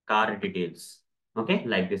car details. Okay,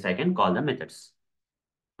 like this I can call the methods.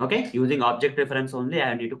 Okay, using object reference only,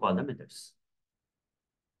 I need to call the methods.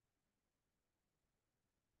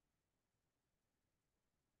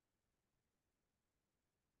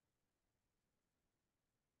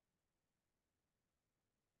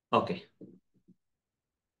 Okay,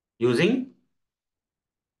 using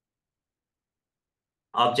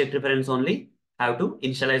object reference only, I have to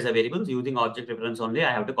initialize the variables. Using object reference only,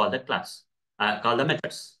 I have to call the class, call the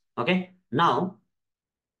methods. Okay, now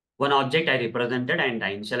one object I represented and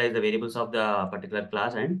I initialize the variables of the particular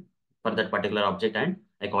class and for that particular object and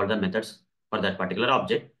I call the methods for that particular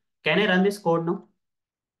object. Can I run this code now?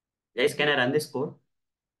 Guys, can I run this code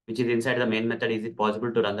which is inside the main method? Is it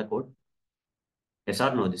possible to run the code? Yes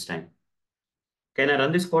or no this time? Can I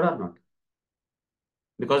run this code or not?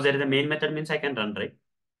 Because there is a main method means I can run, right?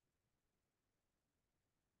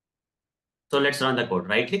 So let's run the code.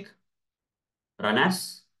 Right click, run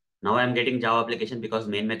as. Now I'm getting Java application because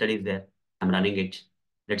main method is there. I'm running it.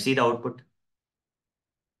 Let's see the output.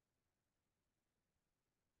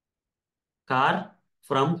 Car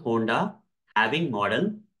from Honda having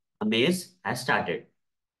model Amaze has started.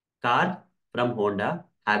 Car from Honda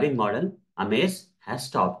having model Amaze has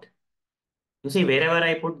stopped. You see, wherever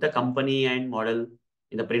I put the company and model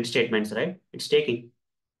in the print statements, right? It's taking.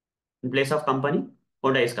 In place of company,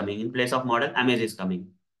 Honda is coming. In place of model, Amaze is coming.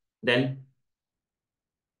 Then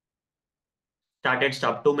started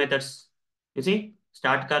stop, two methods. You see,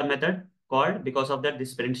 start car method called because of that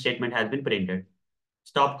this print statement has been printed.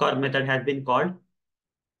 Stop car method has been called.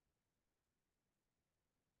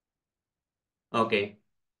 Okay.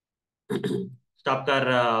 Stop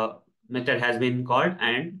car method has been called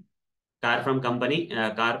and car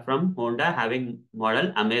from Honda having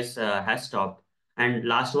model Amaze has stopped. And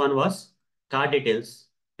last one was car details.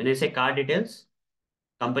 When I say car details,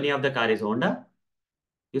 company of the car is Honda.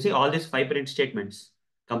 You see all these five print statements.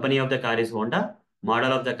 Company of the car is Honda.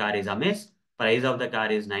 Model of the car is Amaze. Price of the car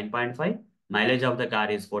is 9.5. Mileage of the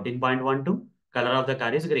car is 14.12. Color of the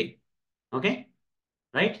car is gray. Okay,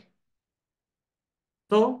 right?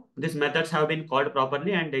 So these methods have been called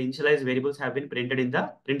properly and the initialized variables have been printed in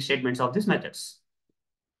the print statements of these methods.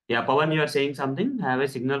 Yeah, Pawan, you are saying something. I have a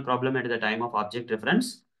signal problem at the time of object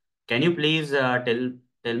reference. Can you please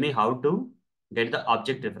tell me how to get the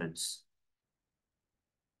object reference?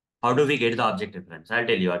 How do we get the object reference? I'll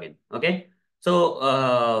tell you again. Okay.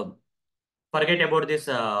 So forget about this.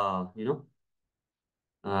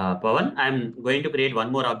 Pawan, I'm going to create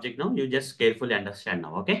one more object now. You just carefully understand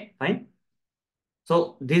now. Okay, fine.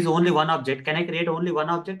 So this is only one object. Can I create only one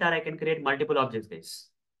object or I can create multiple objects, guys?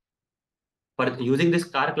 For using this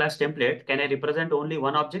car class template, can I represent only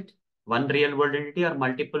one object, one real world entity or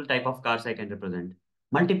multiple type of cars I can represent?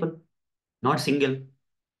 Multiple, not single.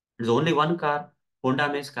 There's only one car, Honda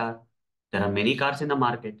Amaze car. There are many cars in the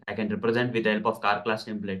market. I can represent with the help of car class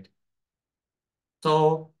template.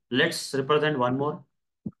 So let's represent one more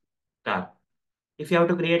car. If you have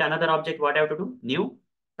to create another object, what I have to do? New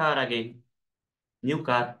car again. New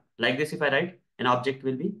car. Like this, if I write, an object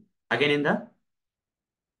will be again in the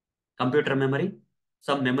computer memory.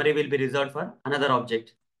 Some memory will be reserved for another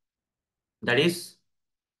object. That is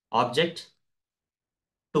object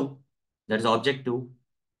 2. That is object 2.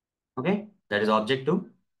 Okay. That is object 2.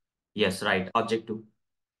 Yes, right. Object 2.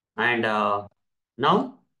 And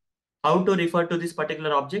now how to refer to this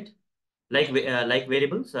particular object? Like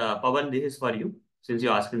variables. Pawan, this is for you. Since you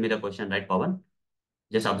asked me the question, right, Pawan?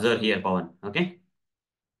 Just observe here, Pawan. Okay.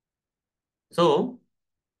 So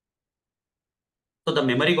the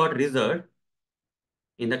memory got reserved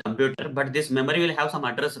in the computer, but this memory will have some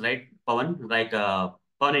address, right, Pawan? Like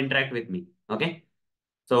Pawan, interact with me. Okay.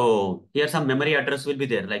 So here some memory address will be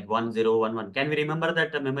there, like 1011. Can we remember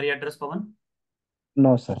that memory address, Pawan?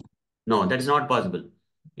 No, sir. No, that is not possible.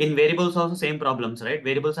 In variables also same problems, right?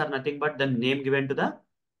 Variables are nothing but the name given to the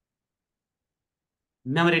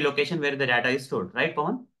memory location where the data is stored, right,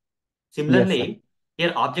 Pawan? Yes, sir. Similarly,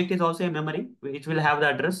 here object is also a memory which will have the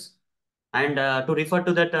address. And to refer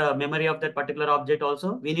to that memory of that particular object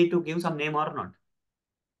also, we need to give some name or not.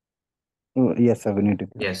 Oh, yes, sir. We need to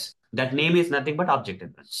give. Yes, that name is nothing but object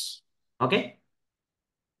reference. Okay,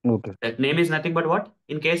 Okay. that name is nothing but what?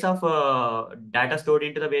 In case of data stored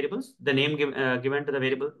into the variables, the name given to the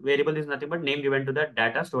variable is nothing but name given to the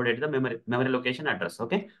data stored into the memory location address.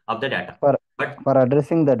 Okay, of the data. For But for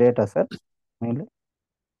addressing the data, sir, mainly.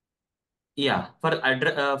 yeah, for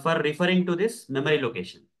referring to this memory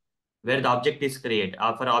location where the object is created,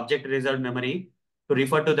 for object reserved memory to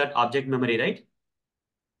refer to that object memory, right?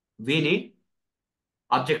 We need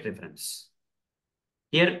object reference.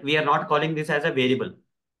 Here we are not calling this as a variable.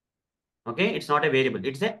 Okay, it's not a variable,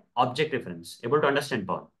 it's a object reference. Able to understand,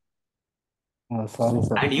 Paul? Sorry,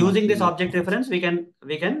 sir. And Not using this really. object reference, we can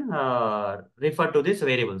refer to these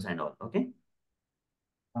variables and all. Okay,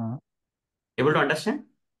 Uh, able to understand?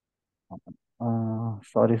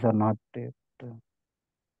 Sorry, sir. Not it.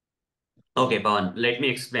 Okay, Pawan, let me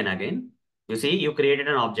explain again. You see, you created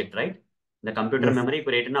an object, right? The computer Yes, memory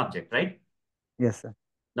created an object, right? yes, sir.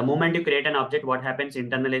 The moment you create an object, what happens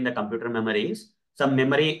internally in the computer memory is some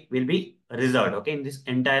memory will be reserved. Okay, in this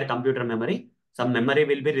entire computer memory, some memory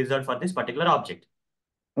will be reserved for this particular object.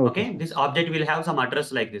 Okay, Okay, sir. this object will have some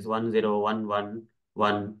address like this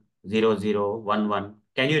 1011100011.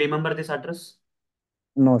 Can you remember this address?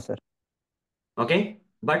 No, sir. Okay,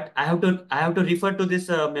 but I have to refer to this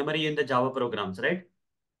memory in the Java programs, right?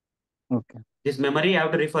 Okay. This memory I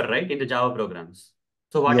have to refer, right, in the Java programs.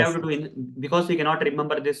 So what I Yes, have to sir. do because we cannot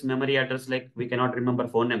remember this memory address, like we cannot remember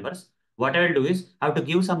phone numbers. What I will do is I have to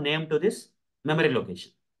give some name to this memory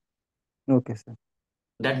location. Okay, sir.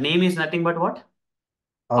 That name is nothing but what?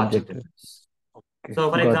 Object Object. reference. Okay. So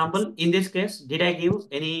for Got it. example, in this case, did I give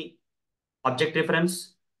any object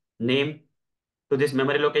reference name to this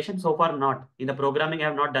memory location? So far not. In the programming, I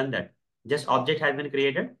have not done that. Just object has been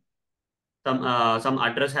created. Some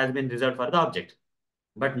address has been reserved for the object.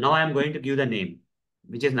 But now I am going to give the name,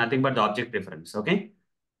 which is nothing but the object reference. Okay.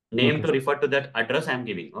 Name Okay, to sir. refer to that address I am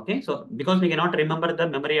giving. Okay. So because we cannot remember the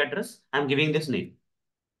memory address, I am giving this name.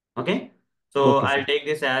 Okay. So Okay, sir. I'll take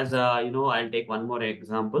this as, I'll take one more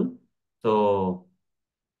example. So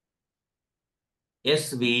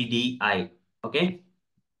SVDI. Okay.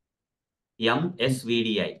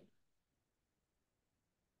 MSVDI.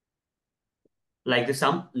 Like the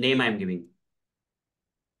some name I am giving.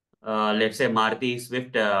 Let's say Maruti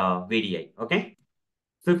Swift VDI. Okay.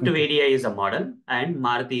 Swift Okay. VDI is a model and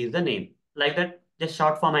Maruti is the name. Like that, just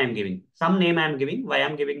short form I am giving. Some name I am giving. Why I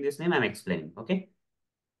am giving this name, I am explaining. Okay.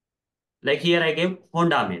 Like here I gave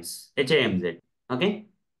Honda Amaze, HAMZ. Okay.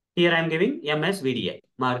 Here I am giving MS VDI,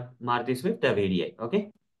 Maruti Swift VDI.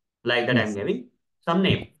 Okay, like that I am Yes. giving some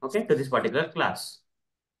name. Okay, to this particular class.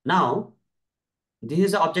 Now this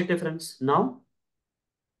is the object reference. Now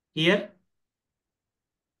here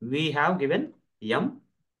we have given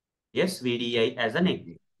MS VDI as a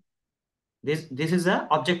name. This is a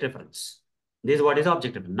object reference. This is what is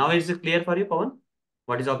object reference. Now is it clear for you, Pawan?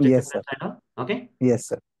 What is object Yes, sir. reference and all? Okay. Yes,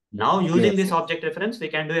 sir. Now Clear, using this sir. object reference, we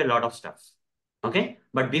can do a lot of stuff. Okay.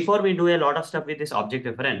 But before we do a lot of stuff with this object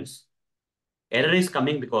reference, error is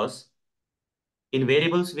coming because in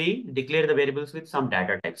variables, we declare the variables with some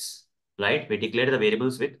data types, right? We declare the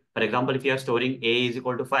variables with, for example, if you are storing a is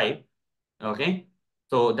equal to 5, okay?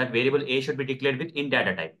 So that variable a should be declared with in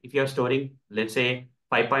data type. If you are storing, let's say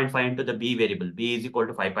 5.5 into the b variable, b is equal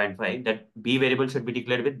to 5.5, that b variable should be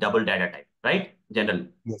declared with double data type, right? Generally.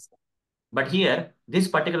 Yes, sir. But here, this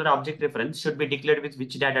particular object reference should be declared with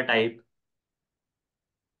which data type?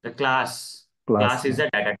 The class. Class Class is name.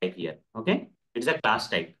 the data type here, okay? It's a class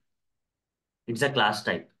type. It's a class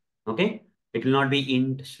type. Okay. It will not be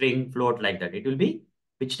int, string, float like that. It will be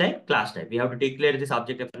which type? Class type. We have to declare this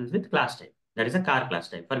object reference with class type. That is a car class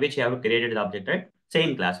type for which you have to create the object type.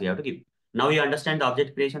 Same class we have to give. Now you understand the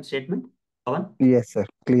object creation statement, Pawan? Yes, sir.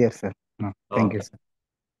 Clear, sir. No, thank you, Okay, sir.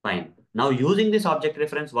 fine. Now using this object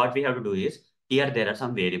reference, what we have to do is here there are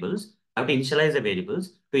some variables. I have to initialize the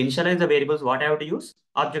variables. To initialize the variables, what I have to use?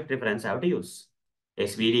 Object reference I have to use.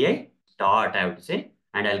 SVDI dot I have to say,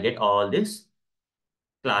 and I'll get all this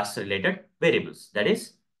class related variables. That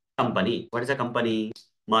is company. What is a company?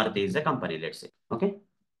 Maruti is a company, let's say. Okay.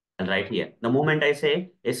 I'll write here. The moment I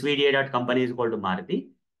say svda.company is equal to Maruti,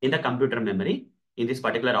 in the computer memory, in this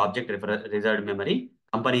particular object reserved memory,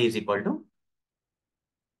 company is equal to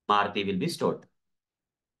Maruti will be stored.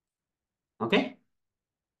 Okay.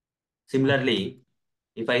 Similarly,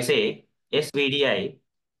 if I say svdi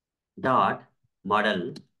dot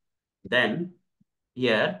model, then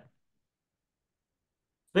here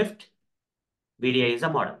Swift VDI is a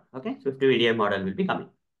model. Okay. Swift VDI model will be coming.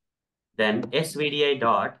 Then SVDI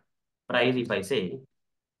dot price, if I say,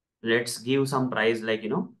 let's give some price like,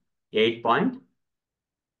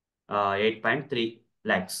 8.3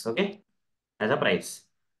 lakhs, okay, as a price.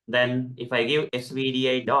 Then if I give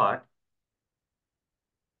SVDI dot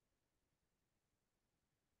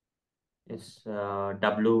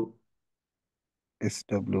W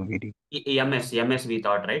SWVD. MS we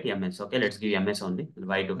thought, right? MS. Okay, let's give MS only.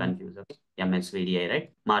 Why to confuse? Okay, MS VDI,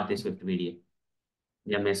 right? Maruti Swift VDI.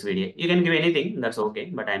 MS VDI. You can give anything, that's okay,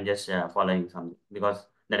 but I'm just following something because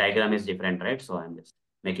the diagram is different, right? So I'm just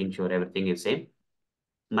making sure everything is same.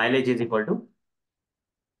 Mileage is equal to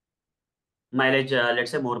mileage,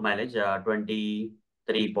 let's say more mileage,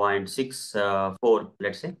 23.64,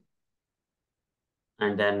 let's say.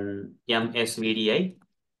 And then MSVDI,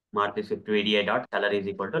 Maruti Swift VDI dot color is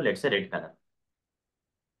equal to, let's say, red color.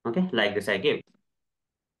 Okay, like this I give.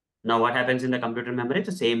 Now what happens in the computer memory?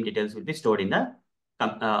 The same details will be stored in the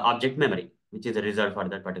object memory, which is a result for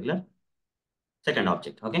that particular second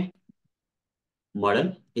object. Okay,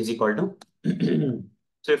 model is equal to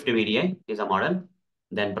Swift VDI is a model.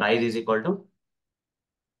 Then price is equal to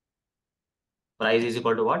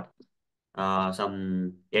what?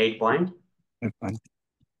 Some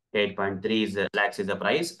 8.3 is lakhs is the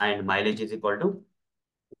price, and mileage is equal to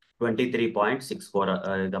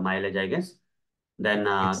 23.64 the mileage, I guess. Then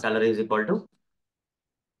Yes. color is equal to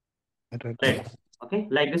Right. red. Okay,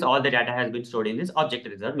 like this, all the data has been stored in this object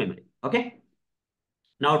reserved memory. Okay.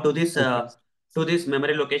 Now Okay. to this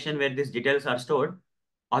memory location where these details are stored,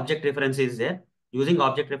 object reference is there. Using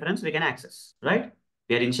object reference, we can access, right?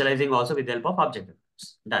 We are initializing also with the help of object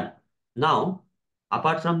reference. Done. Now,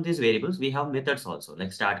 apart from these variables, we have methods also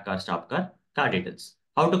like start car, stop car, car details.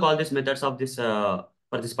 How to call these methods of this for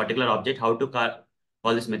this particular object? How to call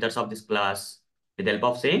these methods of this class with the help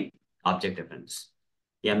of same object reference.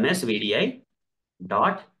 MSVDI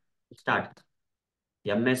dot start.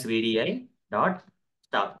 MSVDI dot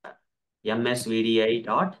stop car. MSVDI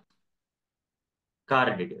dot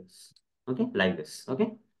car details. Okay, like this.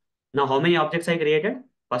 Okay. Now, how many objects I created?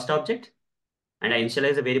 First object, and I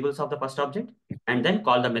initialize the variables of the first object, and then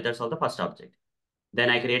call the methods of the first object.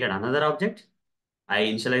 Then I created another object. I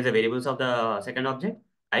initialize the variables of the second object.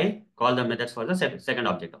 I call the methods for the second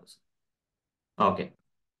object also. Okay.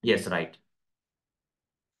 Yes, right.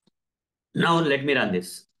 Now let me run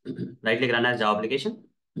this. Right click run as Java application.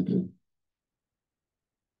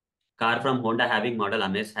 Car from Honda having model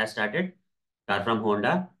Amaze has started. Car from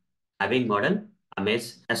Honda having model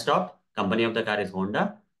Amaze has stopped. Company of the car is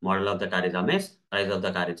Honda. Model of the car is Amaze. Price of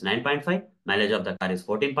the car is 9.5. Mileage of the car is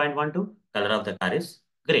 14.12. Color of the car is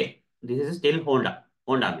gray. This is still Honda.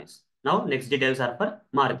 Honda means. Now next details are for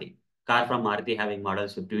Maruti. Car from Maruti having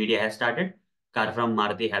models 50 VDA has started. Car from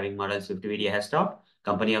Maruti having models 50 VDA has stopped.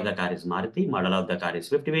 Company of the car is Maruti. Model of the car is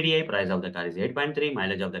 50 VDA. Price of the car is 8.3.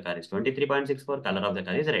 Mileage of the car is 23.64. Color of the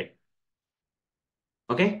car is red.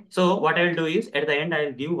 Okay. So what I will do is at the end I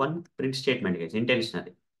will give one print statement, guys,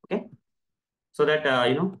 intentionally. Okay. So that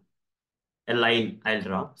a line I'll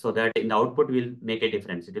draw so that in the output will make a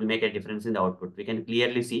difference. It will make a difference in the output. We can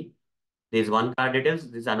clearly see this one car details,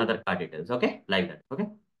 this another car details. Okay, like that. Okay,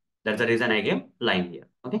 that's the reason I gave line here.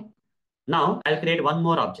 Okay, now I'll create one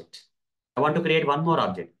more object. I want to create one more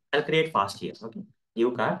object. I'll create fast here. Okay,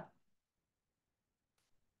 new car.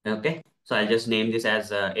 Okay, so I'll just name this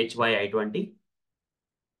as HYI20.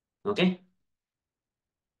 Okay,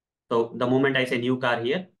 so the moment I say new car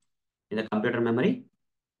here in the computer memory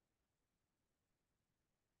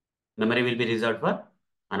will be reserved for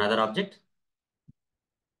another object,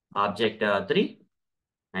 object 3,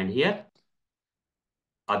 and here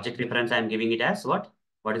object reference I am giving it as what?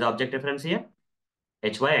 What is the object reference here?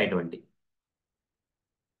 HYI20.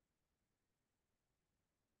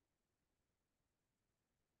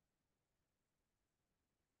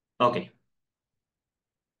 Okay.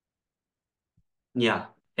 Yeah,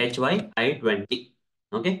 HYI20.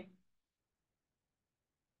 Okay.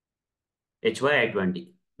 HYI20.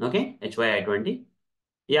 Okay. HYI20.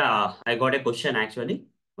 Yeah, I got a question actually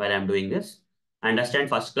while I'm doing this. Understand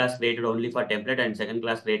first class created only for template and second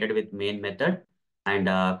class created with main method and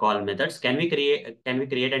call methods. Can we create and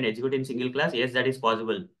execute in single class? Yes, that is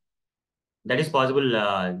possible. That is possible,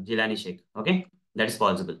 Jilani Sheikh. Okay. That is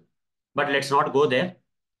possible. But let's not go there.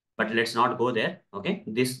 Okay,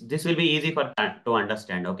 this will be easy for to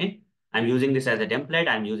understand. Okay, I'm using this as a template.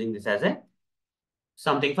 I'm using this as a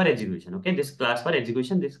something for execution. Okay, this class for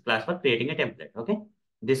execution, this class for creating a template. Okay,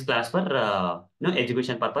 this class for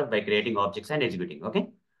execution purpose by creating objects and executing.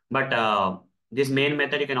 Okay, but this main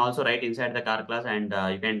method you can also write inside the car class, and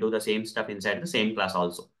you can do the same stuff inside the same class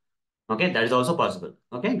also. Okay, that is also possible.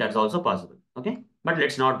 Okay, that's also possible. Okay, but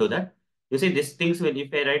let's not do that. You see, these things will,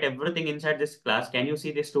 if I write everything inside this class, can you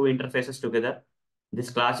see these two interfaces together? This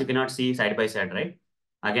class you cannot see side by side, right?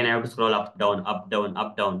 Again, I have to scroll up, down, up, down,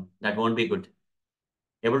 up, down. That won't be good.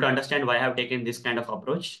 Able to understand why I have taken this kind of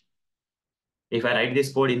approach? If I write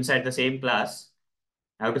this code inside the same class,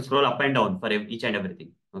 I have to scroll up and down for each and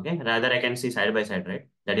everything. Okay, rather I can see side by side, right?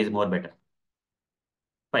 That is more better.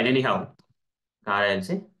 Fine, anyhow, car I'll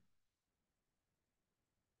say.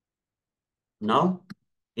 Now,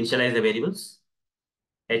 initialize the variables.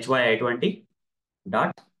 HYI20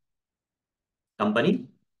 dot company,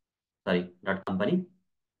 dot company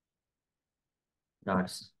dot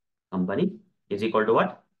company is equal to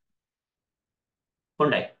what?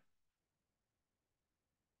 Hyundai.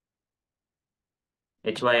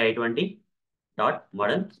 HYI20 dot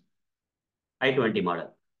model, I20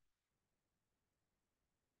 model.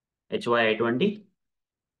 HYI20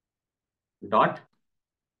 dot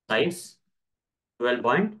size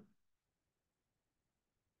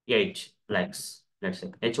 12.8 lakhs. Let's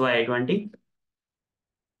say HYI20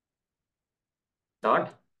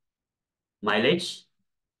 dot mileage.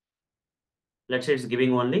 Let's say it's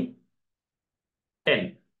giving only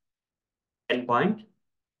 10.11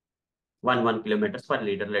 kilometers per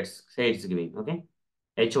liter. Let's say it's giving. Okay.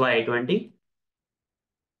 HYI20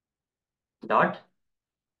 dot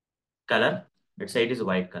color. Let's say it is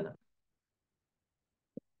white color.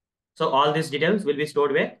 So all these details will be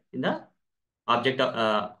stored where? In the object,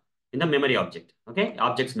 in the memory object. Okay,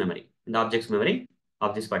 objects memory. In the objects memory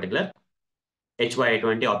of this particular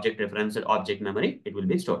HY20 object reference object memory, it will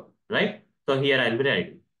be stored, right? So here I'll be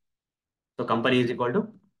writing. So company is equal to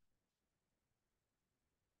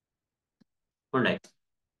Hyundai.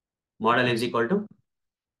 Model is equal to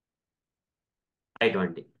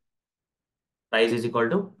I20. Price is equal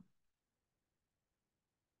to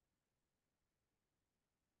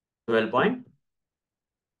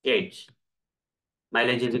 12.8.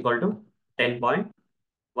 Mileage is equal to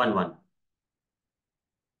 10.11.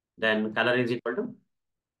 Then color is equal to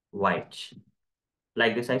white.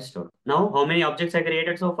 Like this I stored. Now, how many objects I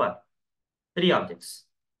created so far? 3 objects.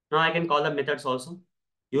 Now I can call them methods also.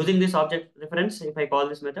 Using this object reference, if I call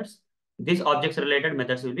these methods, these objects related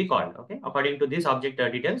methods will be called. Okay. According to this object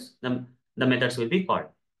details, the methods will be called.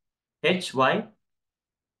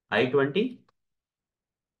 HYI20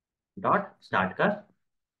 dot start car,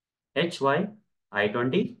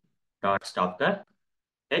 HYI20 dot stop car,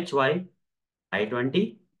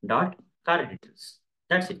 HYI20 dot car details.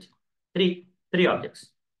 That's it. Three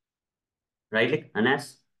objects. Right click,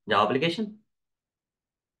 Anas, Java application.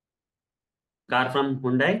 Car from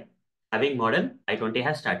Hyundai Having model I-20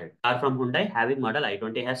 has started. Car from Hyundai having model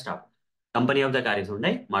I-20 has stopped. Company of the car is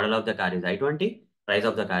Hyundai. Model of the car is I-20. Price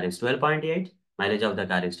of the car is 12.8. Mileage of the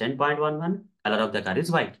car is 10.11. Color of the car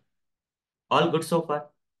is white. All good so far.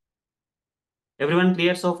 Everyone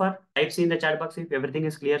clear so far? Type C in the chat box if everything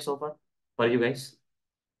is clear so far for you guys.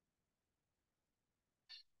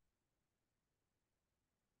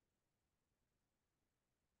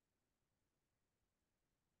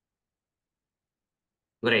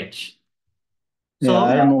 Great. Yeah,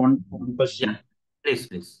 I So, have one question. yeah,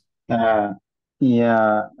 please.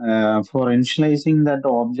 Yeah, for initializing that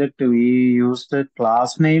object, we use the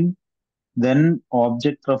class name, then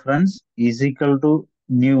object reference is equal to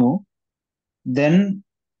new, then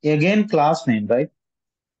again class name, right?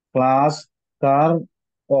 Class car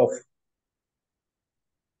of.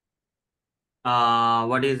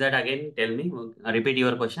 What is that again? Tell me. Repeat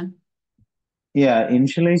your question. Yeah,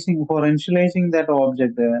 initializing that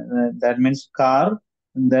object, that means car,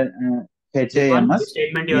 that This one, HAMS this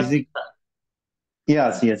statement you is are. it?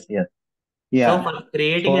 Yes. So Yeah. for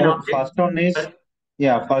creating an For object, first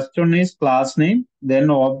one is class name, then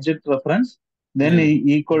object reference, then hmm,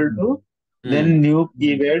 equal to, hmm, then new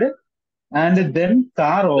keyword, and then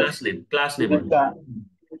car of class name that, only.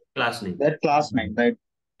 Class name. that class name, right?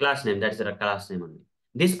 Class name. That's the class name only.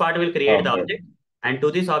 This part will create the Okay. object, and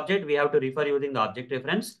to this object we have to refer using the object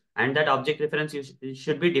reference, and that object reference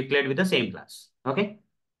should be declared with the same class. Okay.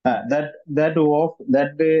 That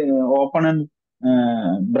open and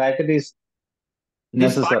bracket is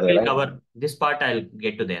This part necessary, will right? cover. This part I'll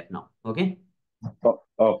get to there now. Okay.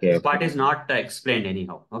 Okay. This part is not explained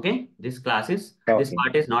anyhow. Okay. This Okay.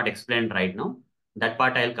 part is not explained right now. That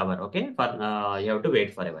part I'll cover. Okay. For you have to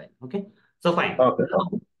wait for a while. Okay. So fine. Okay.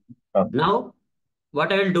 Okay. Now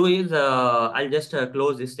what I will do is I'll just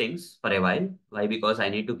close these things for a while. Why? Because I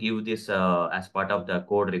need to give this as part of the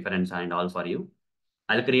code reference and all for you.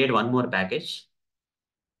 I'll create one more package.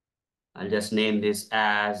 I'll just name this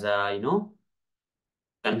as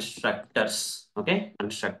constructors. Okay,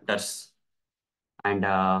 constructors. And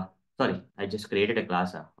sorry, I just created a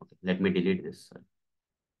class. Okay, let me delete this. Sorry.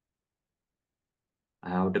 I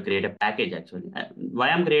have to create a package actually. Why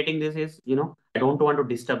I'm creating this is, I don't want to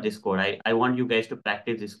disturb this code. I want you guys to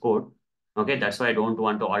practice this code. Okay, that's why I don't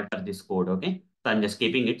want to alter this code. Okay, so I'm just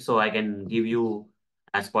keeping it so I can give you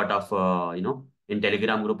as part of, in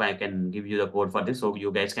Telegram group, I can give you the code for this so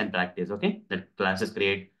you guys can practice. Okay, that classes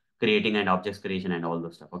creating and objects creation and all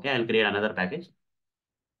those stuff. Okay, I'll create another package,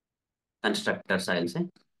 constructors, I'll say.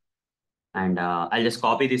 And I'll just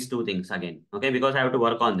copy these two things again. Okay, because I have to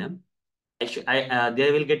work on them.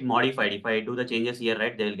 They will get modified. If I do the changes here,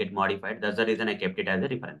 right, they will get modified. That's the reason I kept it as a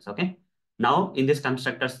reference. Okay. Now in this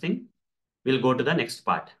constructors thing, we'll go to the next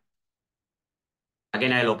part.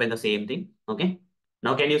 Again, I'll open the same thing. Okay.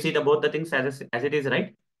 Now can you see the both the things as it is,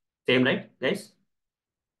 right? Same, right, guys?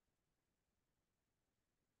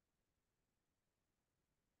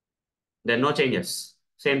 There are no changes.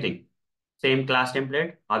 Same thing. Same class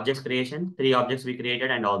template, objects creation, 3 objects we created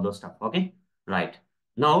and all those stuff. Okay. Right.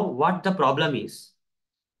 Now what the problem is,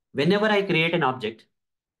 whenever I create an object,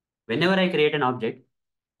 whenever I create an object,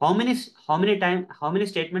 how many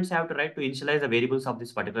statements I have to write to initialize the variables of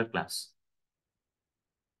this particular class?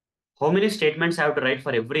 How many statements I have to write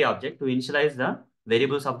for every object to initialize the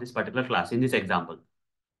variables of this particular class in this example?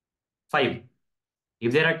 5.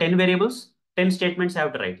 If there are 10 variables, 10 statements I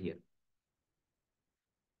have to write here.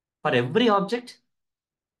 For every object,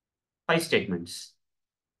 5 statements.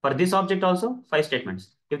 For this object also, 5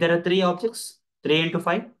 statements. If there are 3 objects, 3 into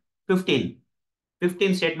 5, 15.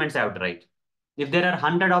 15 statements I have to write. If there are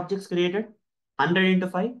 100 objects created, 100 into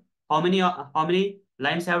 5, how many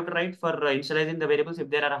lines I have to write for initializing the variables if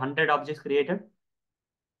there are 100 objects created?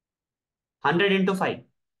 100 into 5,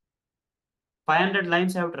 500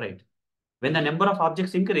 lines I have to write. When the number of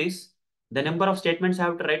objects increase, the number of statements I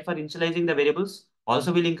have to write for initializing the variables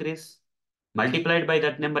also will increase. Multiplied by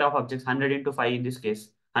that number of objects, 100 into 5 in this case.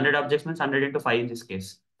 100 objects means 100 into 5 in this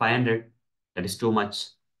case. 500. That is too much.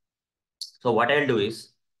 So what I'll do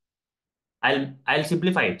is, I'll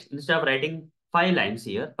simplify it. Instead of writing 5 lines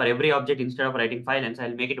here, for every object, instead of writing 5 lines,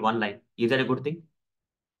 I'll make it 1 line. Is that a good thing?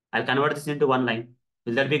 I'll convert this into 1 line.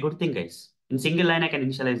 Will that be a good thing, guys? In single line, I can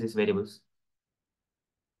initialize these variables.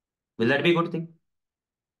 Will that be a good thing?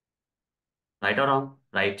 Right or wrong?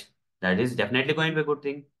 Right. That is definitely going to be a good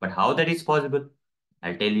thing. But how that is possible?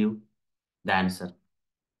 I'll tell you the answer.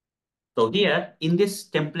 So here, in this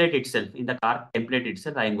template itself, in the car template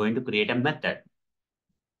itself, I am going to create a method.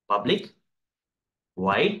 Public,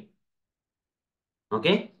 void,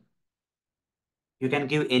 okay? You can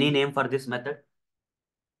give any name for this method.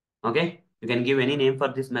 Okay, you can give any name for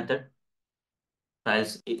this method. So I'll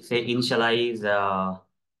say initialize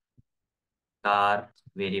car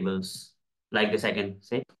variables like this. I can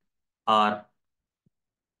say or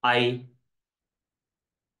I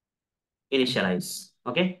initialize.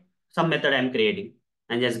 Okay, some method I'm creating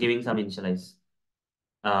and just giving some initialize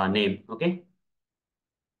name. Okay,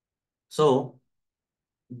 so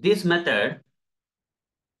this method,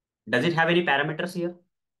 does it have any parameters here?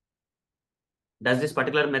 Does this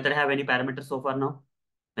particular method have any parameters so far now?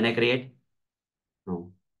 When I create,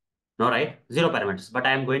 no, no, right? Zero parameters. But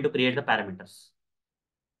I am going to create the parameters.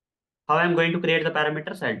 How I am going to create the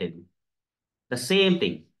parameters? I'll tell you. The same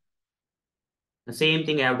thing. The same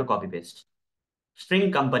thing I have to copy paste.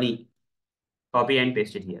 String company, copy and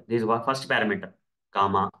paste it here. This is our first parameter,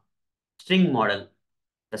 comma. String model,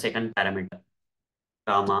 the second parameter,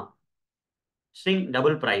 comma. String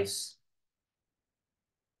double price,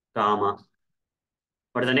 comma.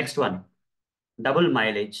 What is the next one? Double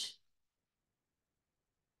mileage,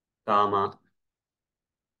 comma.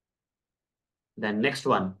 Then next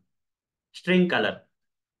one, string color.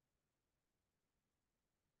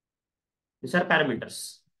 These are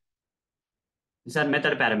parameters. These are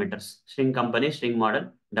method parameters. String company, string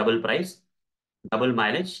model, double price, double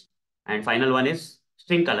mileage, and final one is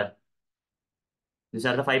string color. These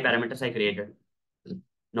are the 5 parameters I created.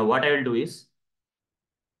 Now what I will do is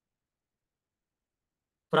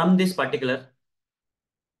from this particular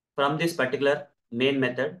main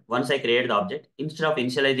method, once I create the object, instead of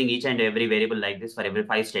initializing each and every variable like this for every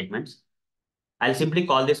 5 statements, I'll simply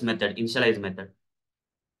call this method initialize method.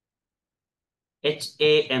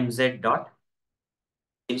 HAMZ dot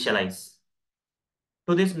initialize.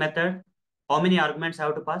 To this method, how many arguments I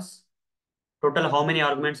have to pass? Total how many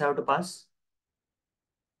arguments I have to pass?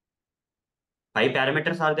 5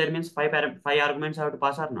 parameters are there means 5 arguments I have to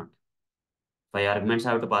pass or not? 5 arguments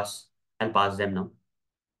I have to pass. I'll pass them now.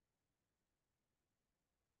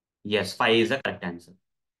 Yes, 5 is the correct answer.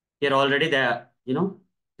 Here already the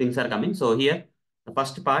things are coming. So here the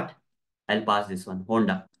first part I'll pass this one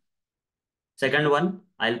Honda. Second one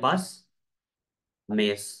I'll pass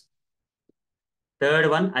Mace. Third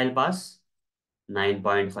one I'll pass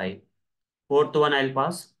 9.5. Fourth one I'll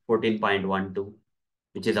pass 14.12,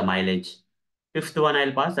 which is a mileage. Fifth one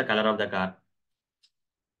I'll pass the color of the car.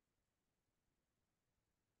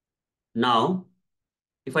 Now,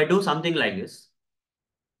 if I do something like this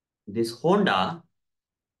Honda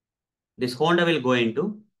will go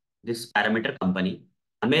into this parameter company.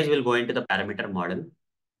 Amaze will go into the parameter model.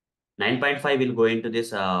 9.5 will go into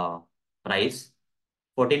this price.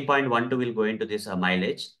 14.12 will go into this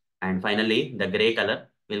mileage. And finally, the gray color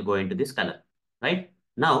will go into this color, right?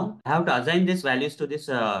 Now, I have to assign these values to this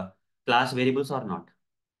class variables or not.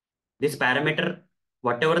 This parameter,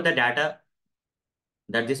 whatever the data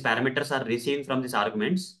that these parameters are receiving from these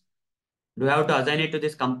arguments, do I have to assign it to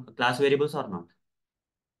this class variables or not?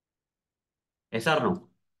 Yes or no?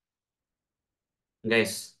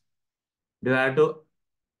 Guys, do I have to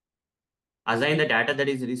assign the data that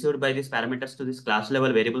is received by these parameters to this class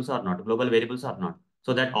level variables or not, global variables or not,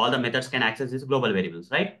 so that all the methods can access these global variables,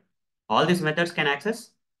 right? All these methods can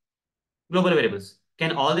access global variables.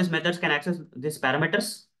 Can all these methods can access these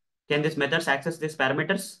parameters? Can these methods access these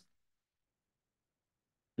parameters?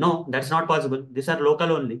 No, that's not possible. These are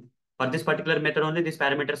local only. For this particular method only, these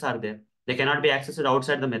parameters are there. They cannot be accessed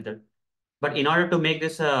outside the method. But in order to make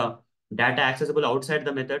this data accessible outside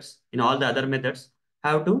the methods, in all the other methods,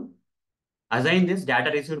 have to assign this data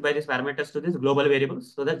received by these parameters to these global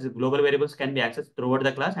variables so that the global variables can be accessed throughout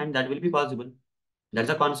the class and that will be possible. That's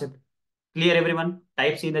the concept. Clear everyone?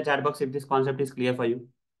 Type C in the chat box if this concept is clear for you.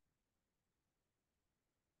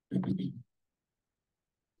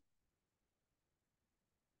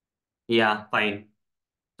 Yeah, fine.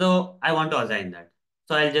 So I want to assign that.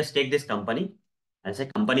 So I'll just take this company. I'll say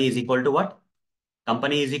company is equal to what?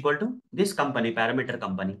 Company is equal to this company, parameter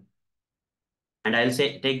company. And I'll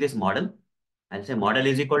say take this model. I'll say model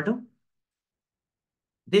is equal to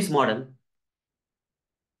this model.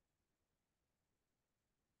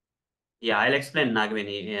 Yeah, I'll explain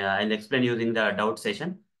Nagvini. Yeah, I'll explain using the doubt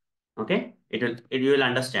session. Okay, you will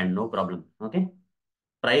understand, no problem. Okay,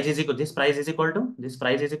 price is equal. This price is equal to this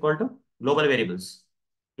price is equal to global variables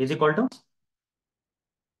is equal to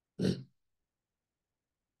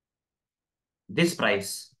this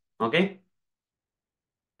price. Okay.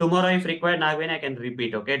 Tomorrow, if required, Nagvin, I can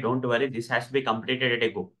repeat. Okay, don't worry. This has to be completed at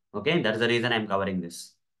a go. Okay, that's the reason I'm covering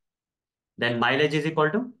this. Then mileage is equal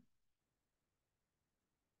to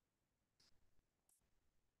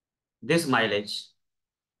this mileage.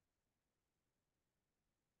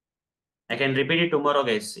 I can repeat it tomorrow,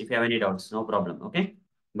 guys, if you have any doubts. No problem. Okay.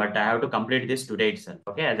 But I have to complete this today itself.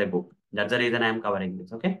 Okay, as I go. That's the reason I am covering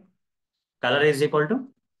this. Okay. Color is equal to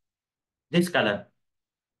this color.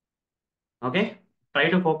 Okay. Try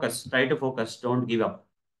to focus. Try to focus. Don't give up.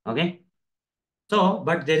 Okay. So,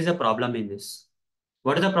 but there is a problem in this.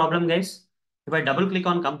 What is the problem, guys? If I double click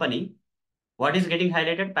on company, what is getting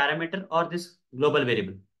highlighted? Parameter or this global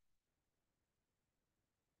variable?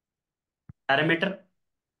 Parameter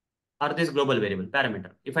or this global variable?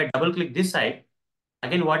 Parameter. If I double click this side,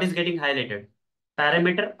 again, what is getting highlighted?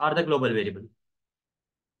 Parameter or the global variable?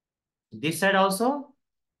 This side also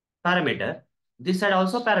parameter. This side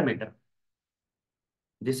also parameter.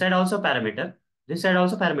 This side also parameter. This side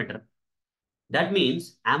also parameter. That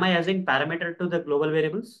means, am I assigning parameter to the global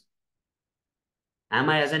variables? Am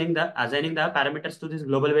I assigning the parameters to these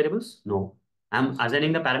global variables? No. I'm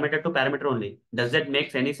assigning the parameter to parameter only. Does that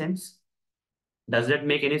make any sense? Does that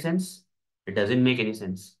make any sense? It doesn't make any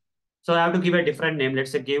sense. So I have to give a different name.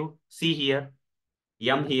 Let's say give C here,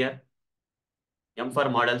 M here, M for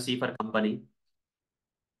model, C for company,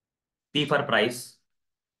 P for price,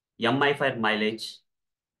 MI for mileage,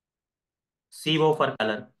 CO for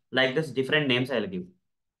color. Like this, different names I'll give.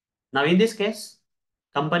 Now in this case,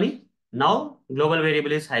 company, now global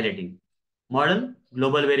variable is highlighting. Model,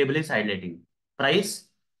 global variable is highlighting. Price,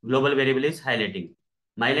 global variable is highlighting.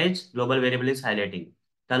 Mileage, global variable is highlighting.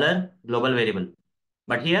 Color, global variable.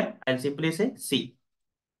 But here I'll simply say C,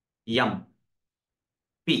 M,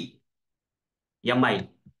 P, MI,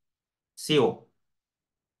 CO.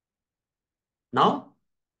 Now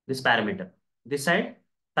this parameter. This side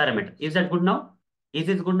parameter. Is that good now? Is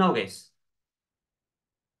this good now, guys?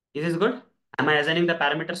 Is this good? Am I assigning the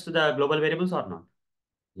parameters to the global variables or not?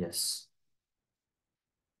 Yes.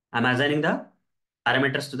 I'm assigning the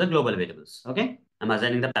parameters to the global variables. Okay. I'm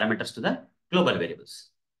assigning the parameters to the global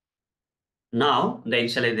variables. Now the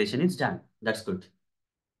initialization is done. That's good.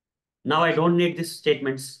 Now I don't need these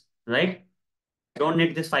statements, right? I don't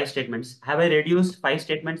need these 5 statements. Have I reduced 5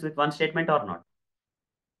 statements with 1 statement or not?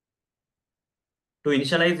 To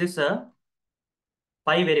initialize this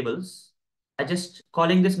 5 variables, I just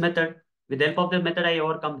calling this method. With the help of the method, I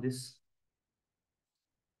overcome this.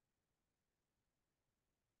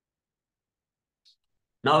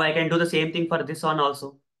 Now I can do the same thing for this one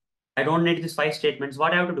also. I don't need these 5 statements.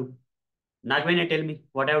 What I have to do? Nagvani, tell me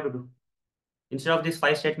what I have to do. Instead of these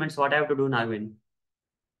 5 statements, what I have to do, Nagvani?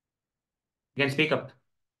 You can speak up.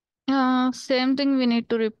 Same thing we need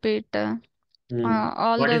to repeat. All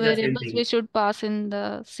What the is the same variables we thing? should pass in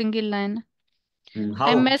the single line.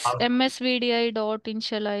 How? How? MSVDI dot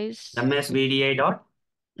initialize. MSVDI dot.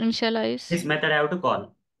 Initialize. This method I have to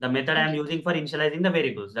call. The method I am Yes. using for initializing the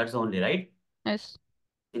variables. That's only, right? Yes.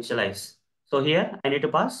 Initialize. So here I need to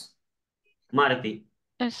pass Maruti.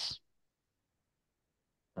 Yes.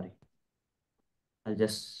 Sorry. I'll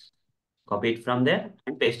just copy it from there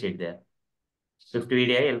and paste it there. Swift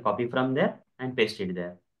VDI, I'll copy from there and paste it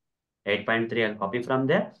there. 8.3, I'll copy from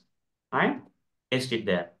there and paste it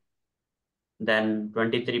there. Then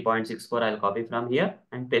 23.64, I'll copy from here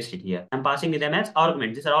and paste it here. I'm passing them as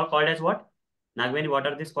arguments. These are all called as what? Nagvani, what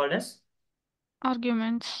are these called as?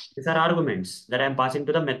 Arguments. These are arguments that I'm passing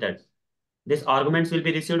to the method. These arguments will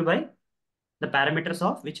be received by the parameters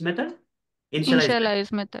of which method? Initialize method.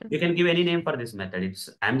 Initialize method. You can give any name for this method.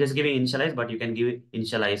 I'm just giving initialize, but you can give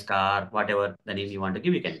initialize car, whatever the name you want to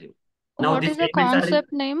give, you can give. Now What these is the statements are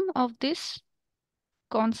concept name of this?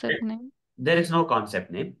 Concept name. there is no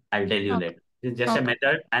concept name. I'll tell you Okay. later. It's just a Okay.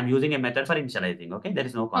 method. I'm using a method for initializing. Okay, there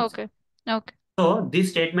is no concept. Okay. Okay. So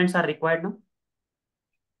these statements are required now.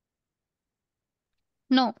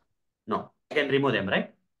 No. No, I can remove them,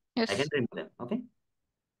 right? I can Yes. remove them. Okay.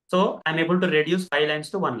 So I'm able to reduce 5 lines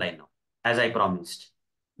to 1 line now, as I promised.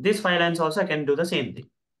 These 5 lines also I can do the same thing.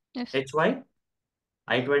 Yes. HY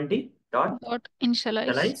I20 dot Dot initialize.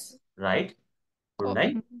 initialize, right? Hyundai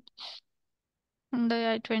Copying. Hyundai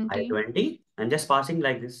I20. I20 and just passing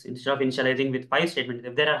like this instead of initializing with 5 statements.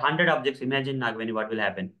 If there are 100 objects, imagine Nagvani what will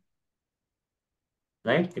happen,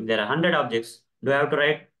 right? If there are 100 objects, do I have to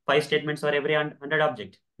write 5 statements for every 100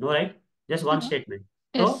 object? No, right? Just one No. statement.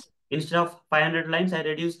 So Yes. instead of 500 lines, I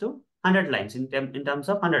reduce to 100 lines in terms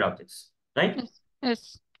of 100 objects, right? Yes.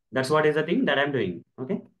 Yes. That's what is the thing that I'm doing.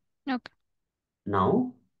 Okay. Okay.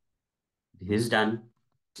 Now this is done.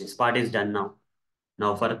 This part is done now.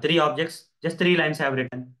 Now for 3 objects, just 3 lines I have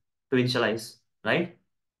written to initialize, right?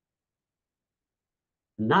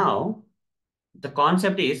 Now the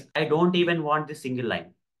concept is I don't even want this single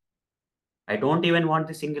line. I don't even want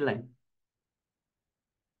this single line.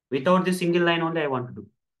 Without this single line only I want to do.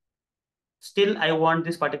 Still, I want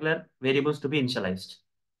this particular variables to be initialized,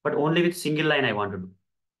 but only with single line I want to do.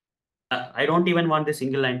 I don't even want this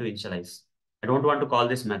single line to initialize. I don't want to call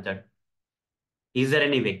this method. Is there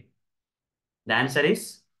any way? The answer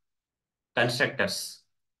is constructors.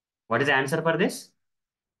 What is the answer for this?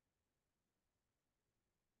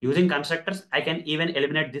 Using constructors, I can even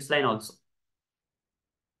eliminate this line also.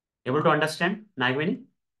 Able to understand, Nagvini,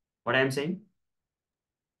 what I am saying?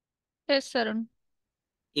 Yes, Arun.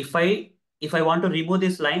 If I want to remove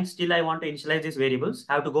this line, still I want to initialize these variables,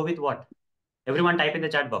 I have to go with what? Everyone type in the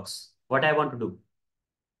chat box. What I want to do?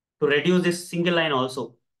 To reduce this single line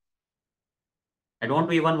also. I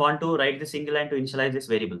don't even want to write the single line to initialize these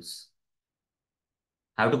variables.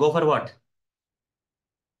 I have to go for what?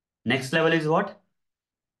 Next level is what?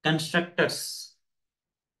 Constructors.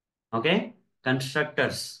 Okay?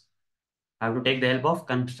 Constructors. I have to take the help of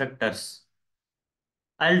constructors.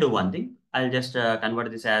 I'll do one thing. I'll just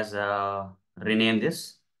convert this as rename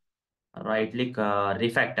this. Right click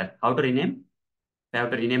refactor. How to rename? I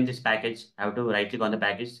have to rename this package. I have to right click on the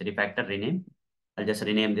package, refactor, rename. I'll just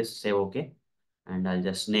rename this, say OK. And I'll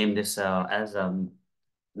just name this as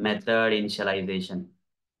method initialization.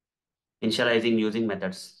 Initializing using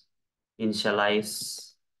methods.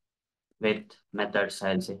 Initialize with methods,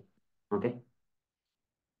 I'll say. Okay.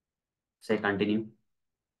 Say continue.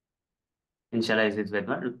 Initialize this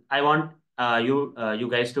method. I want you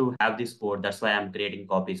guys to have this code. That's why I'm creating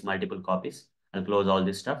copies, multiple copies. I'll close all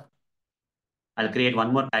this stuff. I'll create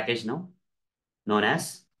one more package now, known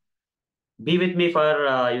as. Be with me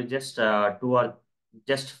for you just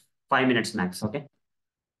 5 minutes max. Okay.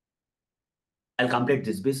 I'll complete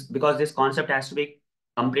this because this concept has to be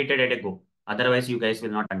completed at a go. Otherwise, you guys will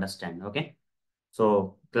not understand. Okay.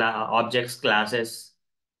 So objects, classes,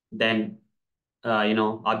 then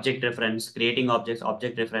object reference, creating objects,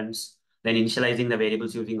 object reference, then initializing the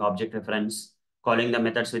variables using object reference, calling the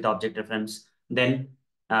methods with object reference, then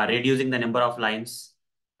reducing the number of lines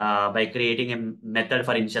by creating a method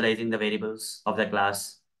for initializing the variables of the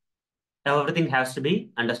class. Everything has to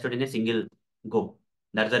be understood in a single go.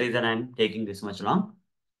 That's the reason I'm taking this much long.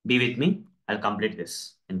 Be with me. I'll complete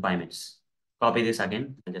this in 5 minutes. Copy this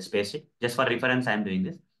again and just paste it. Just for reference, I'm doing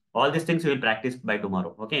this. All these things we will practice by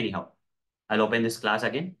tomorrow. Okay, anyhow. I'll open this class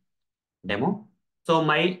again. Demo. So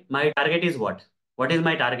my target is what? What is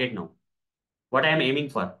my target now? What I am aiming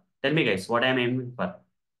for? Tell me guys, what I am aiming for?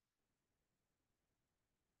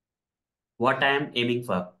 What I am aiming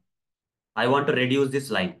for? I want to reduce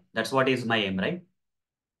this line. That's what is my aim, right?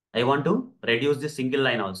 I want to reduce this single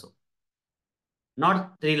line also.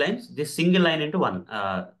 Not 3 lines, this single line into one.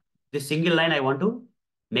 This single line, I want to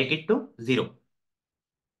make it to 0.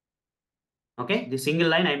 Okay, the single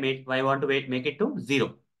line I want to make it to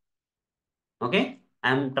 0. Okay,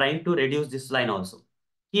 I'm trying to reduce this line also.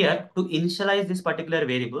 Here, to initialize this particular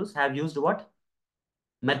variables, I have used what?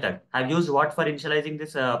 Method. I have used what for initializing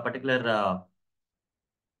this particular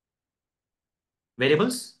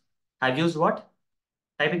variables? I have used what?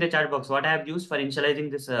 Type in the chat box. What I have used for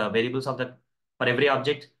initializing this variables of the for every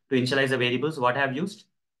object to initialize the variables. What I have used?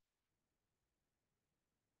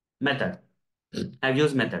 Method. I have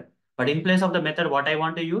used method. But in place of the method, what I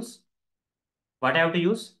want to use? What I have to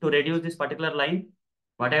use to reduce this particular line?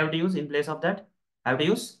 What I have to use in place of that? I have to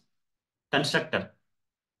use constructor.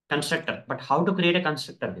 Constructor. But how to create a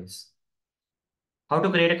constructor, guys? How to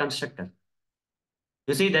create a constructor?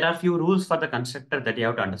 You see, there are few rules for the constructor that you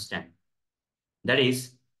have to understand. That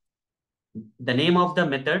is, the name of the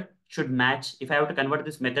method should match. If I have to convert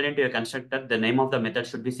this method into a constructor, the name of the method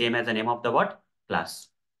should be same as the name of the what? Class.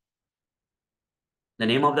 The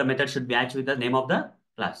name of the method should match with the name of the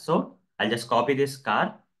class. So I'll just copy this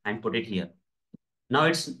car and put it here. Now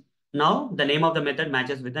the name of the method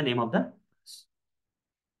matches with the name of the class.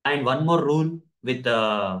 And one more rule with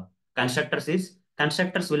the constructors is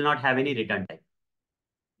constructors will not have any return type.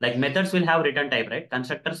 Like methods will have return type, right?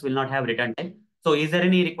 Constructors will not have return type. So is there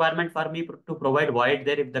any requirement for me to provide void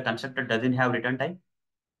there if the constructor doesn't have return type?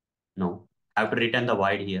 No, I have to return the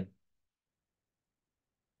void here.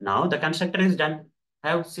 Now the constructor is done. I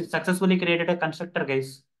have successfully created a constructor,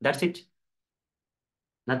 guys. That's it.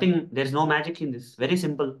 Nothing, there's no magic in this. Very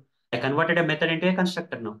simple. I converted a method into a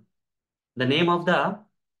constructor now. The name of the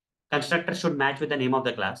constructor should match with the name of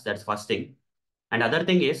the class. That's first thing. And other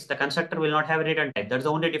thing is the constructor will not have a return type. That's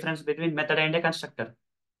the only difference between method and a constructor.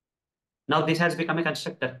 Now this has become a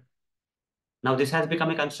constructor. Now this has become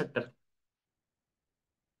a constructor.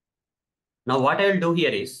 Now what I will do here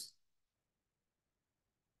is,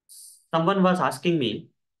 someone was asking me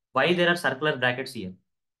why there are circular brackets here,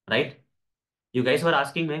 right? You guys were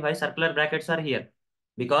asking me why circular brackets are here.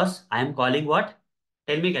 Because I am calling what?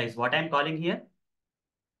 Tell me guys, what I am calling here?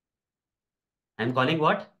 I am calling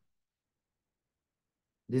what?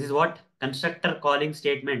 This is what? Constructor calling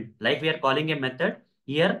statement. Like we are calling a method.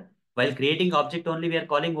 Here, While creating object only, we are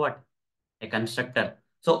calling what? A constructor.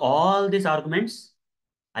 So all these arguments,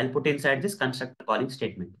 I'll put inside this constructor calling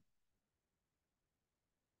statement.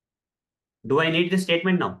 Do I need this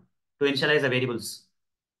statement now to initialize the variables?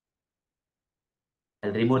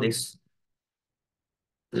 I'll remove this.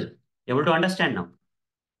 Able to understand now?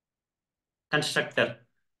 Constructor,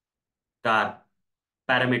 car,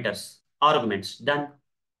 parameters, arguments, done.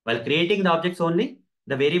 While creating the objects only,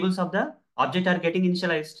 the variables of the object are getting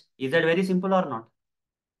initialized. Is that very simple or not?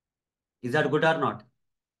 Is that good or not?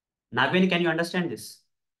 Nagvini, can you understand this?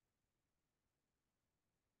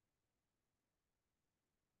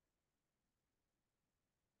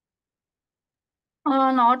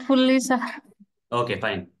 Not fully, sir. Okay,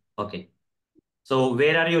 fine. Okay. So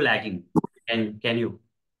where are you lagging? Can you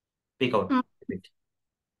pick out? Mm,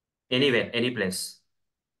 Anywhere, any place.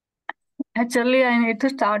 Actually, I need to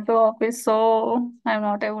start to office, so I'm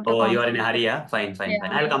not able to Oh, you are in complete. a hurry, yeah? Fine, fine,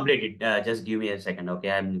 fine. Yeah. I'll complete it. Just give me a second,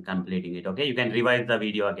 okay? I'm completing it, okay? You can revise the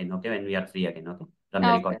video again, okay? When we are free again, okay? From the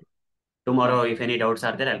Okay. recording. Tomorrow, if any doubts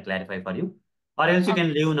are there, I'll clarify for you. Or else you Okay.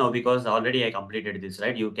 can leave now because already I completed this,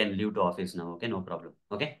 right? You can leave to office now, okay? No problem,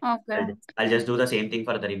 okay? Okay. I'll just do the same thing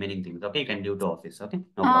for the remaining things, okay? You can leave to office, okay?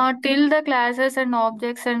 No problem. Till the classes and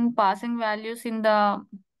objects and passing values in the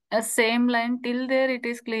same line, till there it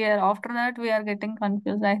is clear. After that, we are getting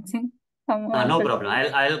confused, I think. No problem.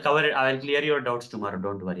 I'll cover it. I'll clear your doubts tomorrow.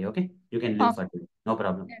 Don't worry, okay? You can leave Okay. for today. No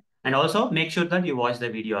problem. And also make sure that you watch the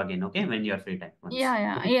video again, okay? When you are free time once.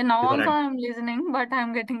 Yeah. Okay? Yeah. Now Before also I... I'm listening, but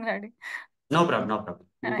I'm getting ready. No problem, no problem.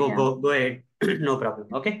 Go, Yeah. go ahead. No problem.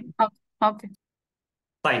 Okay? Okay. Okay.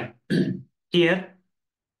 Fine. Here,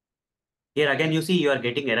 here again you see you are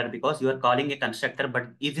getting error because you are calling a constructor, but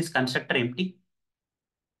is this constructor empty?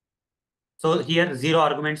 So here zero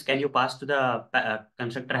arguments can you pass to the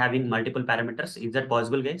constructor having multiple parameters? Is that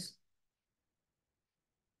possible, guys?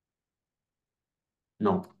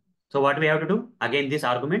 No. So what we have to do? Again, these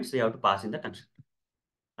arguments we have to pass in the constructor.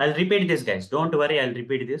 I'll repeat this, guys. Don't worry, I'll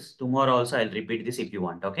repeat this. Tomorrow also I'll repeat this if you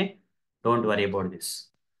want, okay? Don't worry about this.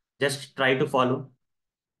 Just try to follow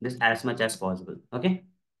this as much as possible, okay?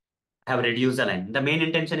 I have reduced the line. The main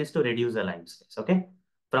intention is to reduce the lines, guys, okay?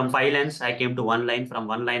 From 5 lines, I came to 1 line. From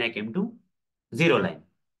 1 line, I came to 0 line.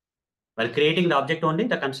 While creating the object only,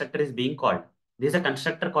 the constructor is being called. This is a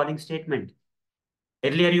constructor calling statement.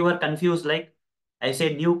 Earlier, you were confused, like I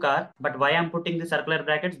say new car, but why I'm putting the circular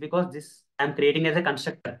brackets? Because this I'm creating as a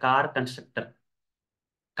constructor, car constructor.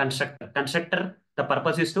 Constructor, the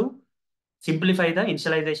purpose is to simplify the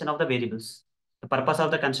initialization of the variables. The purpose of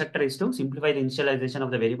the constructor is to simplify the initialization of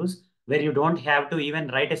the variables where you don't have to even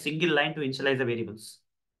write a single line to initialize the variables.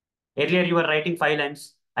 Earlier you were writing 5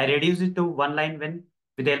 lines. I reduced it to 1 line when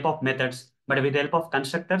with the help of methods, but with the help of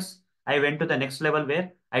constructors, I went to the next level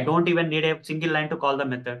where I don't even need a single line to call the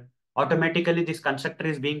method. Automatically, this constructor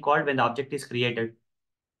is being called when the object is created.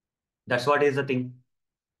 That's what is the thing.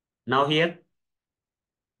 Now here,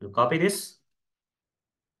 you copy this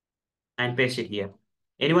and paste it here.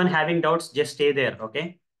 Anyone having doubts, just stay there,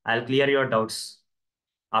 okay? I'll clear your doubts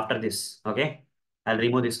after this, okay? I'll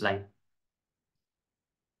remove this line.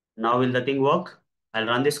 Now will the thing work? I'll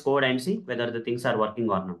run this code and see whether the things are working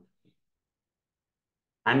or not.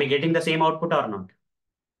 Am I getting the same output or not?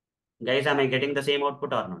 Guys, am I getting the same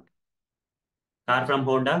output or not? Car from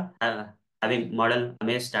Honda, having model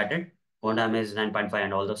Amaze started, Honda Amaze 9.5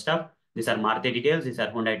 and all those stuff. These are Maruti details, these are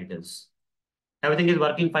Honda details. Everything is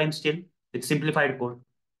working fine still with simplified code.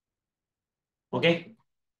 Okay.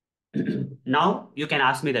 Now you can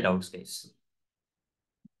ask me the doubts, guys.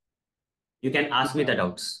 You can ask me the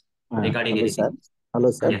doubts regarding Hello, sir. anything.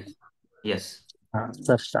 Hello, sir. Yes. Yes.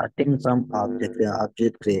 Sir, starting from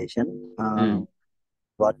object creation, Mm.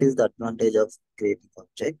 what is the advantage of creating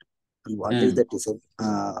object, and what is Mm.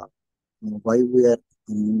 the why we are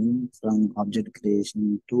from object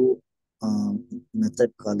creation to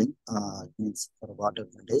method calling? Means for what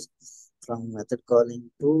advantage? From method calling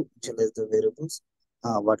to initialize the variables,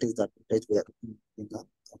 what is the advantage we are moving on?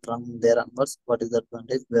 From there onwards, what is the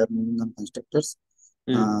advantage we are moving on constructors?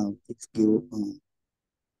 Mm. Which give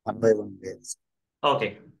one by one ways.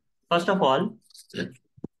 Okay. First of all,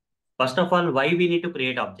 why we need to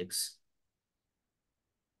create objects?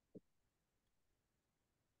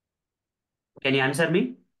 Can you answer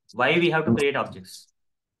me? Why we have to create objects?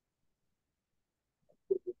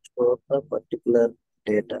 For a particular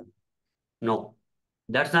data. No,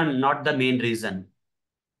 that's not the main reason.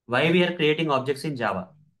 Why we are creating objects in Java?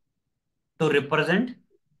 To represent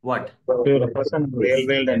what? To represent real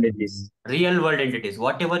world entities. Real world entities.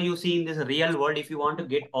 Whatever you see in this real world, if you want to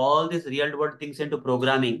get all these real world things into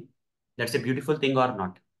programming, that's a beautiful thing or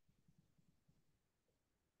not?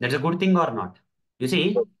 That's a good thing or not? You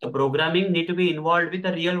see, the programming need to be involved with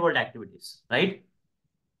the real world activities, right?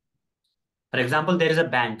 For example, there is a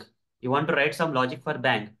bank. You want to write some logic for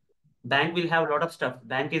bank. Bank will have a lot of stuff.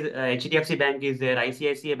 Bank is HDFC Bank is there,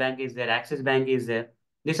 ICICI Bank is there, Axis Bank is there.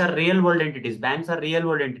 These are real world entities. Banks are real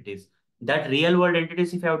world entities. That real world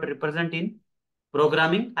entities, if I have to represent in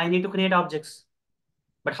programming, I need to create objects.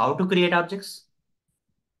 But how to create objects?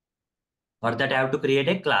 For that, I have to create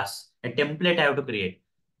a class, a template I have to create.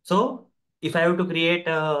 So if I have to create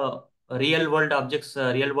real world objects,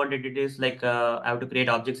 real world entities, like I have to create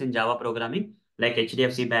objects in Java programming, like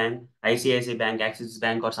HDFC Bank, ICICI Bank, Axis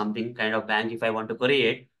Bank, or something kind of bank. If I want to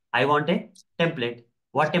create, I want a template.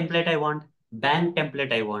 What template I want? Bank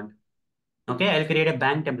template I want. Okay, I'll create a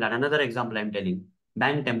bank template. Another example I'm telling.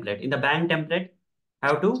 Bank template. In the bank template, I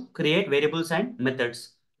have to create variables and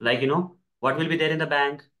methods. Like, what will be there in the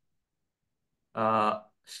bank?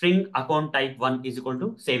 String account type 1 is equal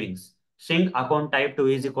to savings. String account type 2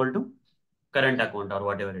 is equal to current account or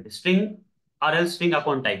whatever it is. String or else string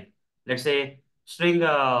account type. Let's say string,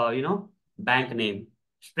 bank name,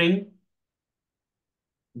 string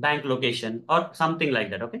bank location or something like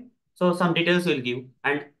that. Okay. So some details will give,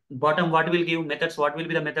 and bottom what will give methods. What will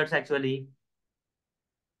be the methods actually?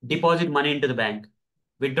 Deposit money into the bank,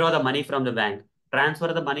 withdraw the money from the bank,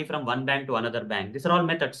 transfer the money from one bank to another bank. These are all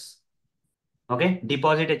methods. Okay.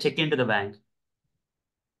 Deposit a check into the bank.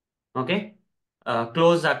 Okay.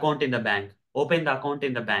 Close the account in the bank, open the account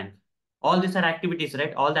in the bank. All these are activities,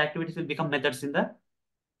 right? All the activities will become methods in the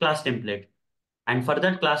class template. And for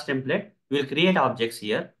that class template, you will create objects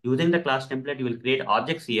here. Using the class template, you will create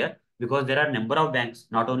objects here because there are number of banks,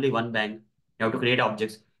 not only one bank. You have to create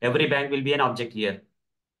objects. Every bank will be an object here.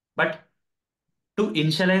 But to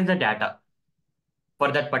initialize the data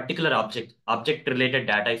for that particular object related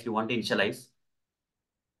data, if you want to initialize,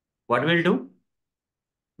 what we'll do?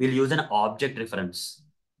 We'll use an object reference.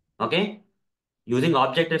 Okay. Using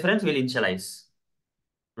object reference, we'll initialize,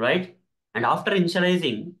 right? And after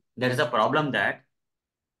initializing, there is a problem that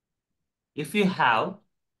if you have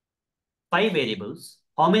 5 variables,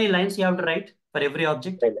 how many lines you have to write for every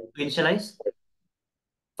object to initialize?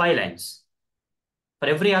 5 lines. For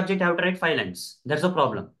every object, I have to write 5 lines. That's a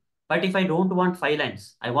problem. But if I don't want 5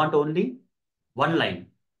 lines, I want only one line.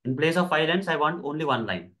 In place of 5 lines, I want only one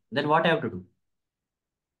line. Then what I have to do?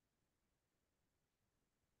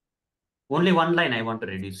 Only one line I want to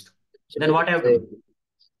reduce to. Then what I have to do?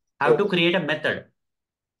 I have to create a method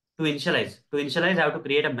to initialize. To initialize, I have to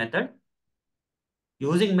create a method.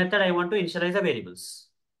 Using method, I want to initialize the variables.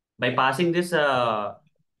 By passing this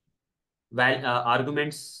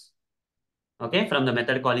arguments, okay, from the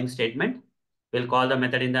method calling statement, we'll call the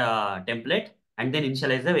method in the template and then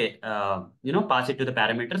initialize the way, pass it to the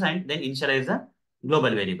parameters and then initialize the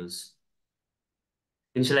global variables.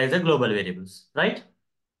 Initialize the global variables, right?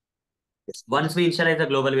 Yes. Once we initialize the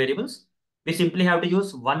global variables, we simply have to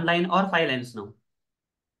use one line or 5 lines now.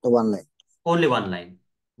 One line. Only one line.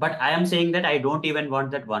 But I am saying that I don't even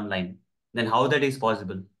want that one line. Then how that is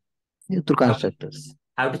possible? Through constructors.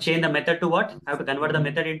 Have to change the method to what? Have to convert the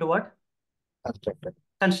method into what? Constructor.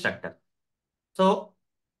 Constructor. So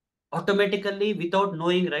automatically, without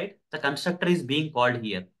knowing, right, the constructor is being called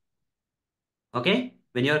here. Okay.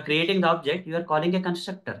 When you are creating the object, you are calling a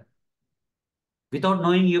constructor. Without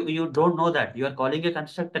knowing, you don't know that you are calling a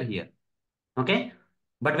constructor here. Okay.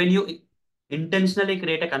 But when you intentionally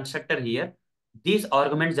create a constructor here, these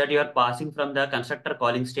arguments that you are passing from the constructor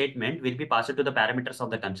calling statement will be passed to the parameters of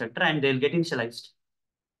the constructor and they'll get initialized.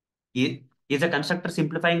 Is the constructor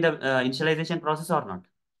simplifying the initialization process or not?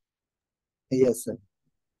 Yes, sir.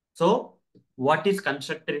 So what is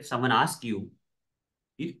constructor if someone asks you,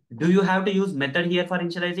 do you have to use method here for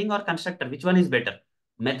initializing or constructor? Which one is better?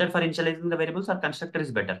 Method for initializing the variables or constructor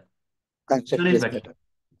is better? Which one Constructor is is better? better.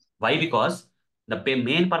 Why? Because the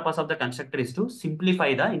main purpose of the constructor is to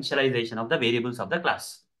simplify the initialization of the variables of the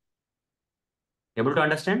class. Able to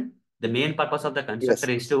understand? The main purpose of the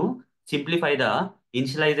constructor Yes. is to simplify the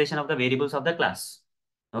initialization of the variables of the class.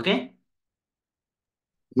 Okay?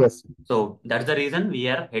 Yes. So that's the reason we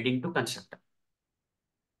are heading to constructor.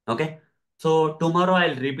 Okay? So tomorrow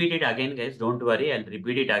I'll repeat it again, guys. Don't worry. I'll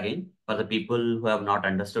repeat it again for the people who have not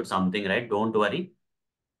understood something, right? Don't worry.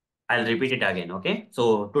 I'll repeat it again. Okay?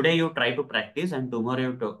 So today you try to practice and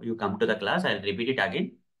tomorrow you come to the class. I'll repeat it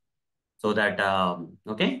again so that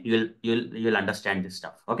okay, you'll understand this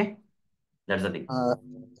stuff. Okay? That's the thing.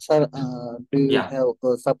 Sir, do you Yeah. have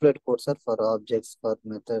a separate code, sir, for objects, for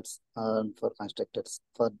methods, and for constructors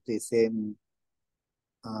for the same?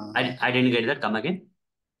 I didn't get that. Come again.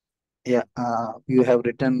 Yeah, you have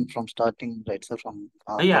written from starting, right, sir, from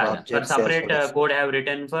for Yeah. For objects as separate well as. code I have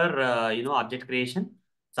written for object creation.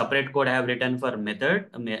 Separate code I have written for method.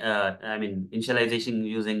 I mean initialization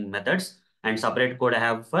using methods, and separate code I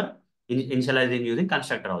have for initializing using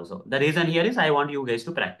constructor also. The reason here is I want you guys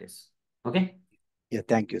to practice. Okay. Yeah,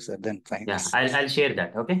 thank you, sir. Then fine. Yeah. I'll share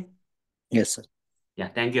that. Okay. Yes, sir. Yeah.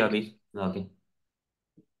 Thank you, Abhi. Okay.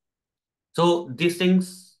 So these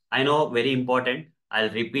things I know very important. I'll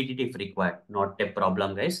repeat it if required. Not a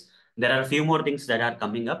problem, guys. There are a few more things that are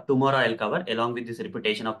coming up. Tomorrow I'll cover along with this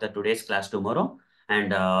repetition of the today's class tomorrow,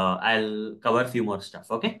 and I'll cover few more stuff.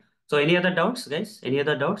 Okay. So any other doubts, guys? Any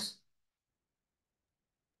other doubts?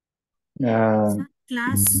 Uh, sir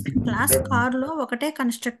class car లో ఒకటే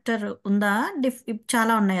constructor ఉందా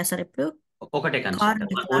చాలా ఉన్నాయా sir ఇప్పుడు ఒకటే car constructor.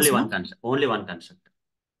 అంటే Only class లో one constructor. Only one constructor.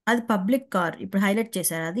 అది పబ్లిక్ కార్ ఇప్పుడు హైలైట్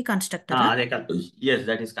చేశారు అది కన్స్ట్రక్టర్ అదే yes,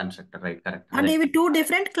 that is constructor. Right, correct. అంటే అదే. ఇవి 2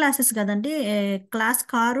 డిఫరెంట్ క్లాసెస్ కదండి క్లాస్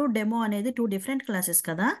కారు డెమో అనేది 2 డిఫరెంట్ క్లాసెస్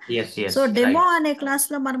కదా Yes, yes. So demo Right. అనే క్లాస్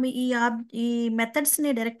లో మనం ఈ మెథడ్స్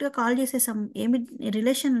ని డైరెక్ట్ గా కాల్ చేసేసాం ఏమి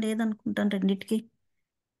రిలేషన్ లేదనుకుంటాను రెండిటికి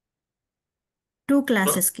 2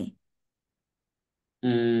 క్లాసెస్ కి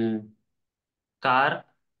Mm, car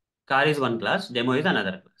is one class. Demo is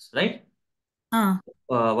another class. Right.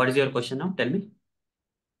 What is your question now? Tell me.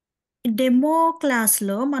 Demo class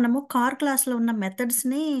లో మనము కార్ క్లాస్ లో ఉన్న మెథడ్స్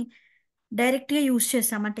ని డైరెక్ట్ గా యూజ్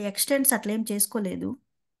చేసాం అంటే ఎక్స్టెండ్స్ అట్లా ఏం చేసుకోలేదు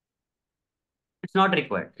It's not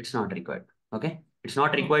required. It's not required. Okay. It's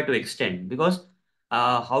not required to extend because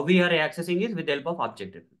how we are accessing is with the help of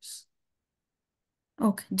object reference.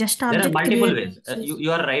 Okay just There are object multiple create ways.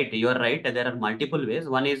 You are right. You are right. There are multiple ways.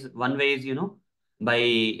 One way is by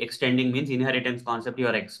extending means inheritance concept. You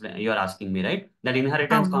are asking me, right? That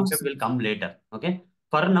inheritance అవును concept will come later. Okay.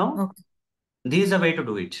 For now, okay this is the way to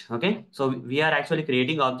do it. Okay. So we are actually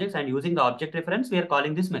creating objects and using the object reference. We are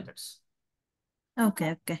calling these methods. Okay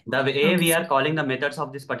okay The way okay we are sir calling the methods of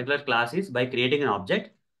this particular class is by creating an object,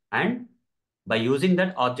 and by using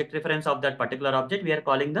that object reference of that particular object, we are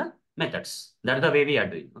calling the methods. That's the way we are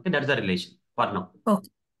doing. Okay, that's the relation for now. Okay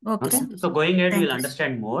okay Okay, sir so going ahead, you thank will you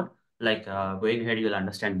understand more. Like going ahead, you will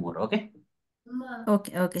understand more. Okay,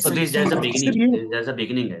 okay okay so sir this is just thank the you beginning. Sir, you, This is just the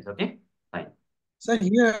beginning, guys. Okay, fine.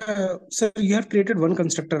 sir, you have created one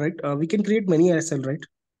constructor, right? We can create many as well, right?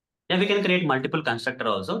 Yeah, we can create multiple constructor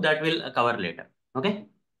also. That will cover later. Okay.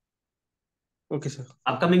 Okay, sir.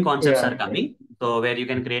 Upcoming concepts yeah. are coming, so where you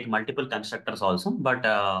can create multiple constructors also, but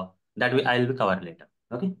that I will cover later.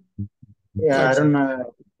 Okay. Yeah, Right, sir. Arun,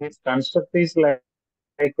 this construct is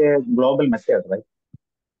like a global method, right?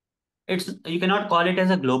 You cannot call it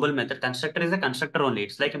as a global method. Constructor is a constructor only.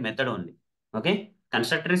 It's like a method only. Okay.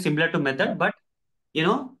 Constructor is similar to method, but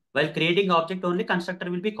while creating object only, constructor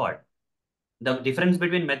will be called. The difference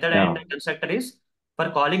between method Yeah. and constructor is, for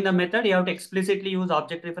calling the method, you have to explicitly use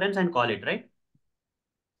object reference and call it, right?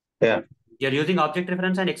 Yeah. You're using object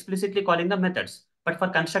reference and explicitly calling the methods. But for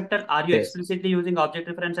constructor, are you Yes. explicitly using object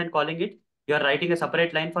reference and calling it? You are writing a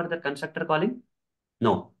separate line for the constructor calling?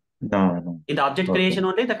 No. No, no. In the object Okay. creation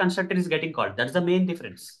only, the constructor is getting called. That's the main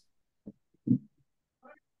difference.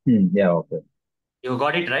 Yeah, okay. You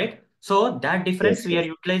got it right? So that difference Yes, we are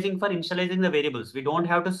yes. utilizing for initializing the variables. We don't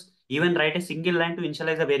have to even write a single line to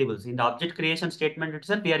initialize the variables. In the object creation statement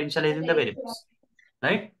itself, we are initializing the variables,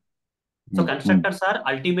 right? So constructors are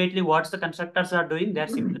ultimately what the constructors are doing. They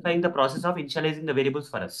are simplifying the process of initializing the variables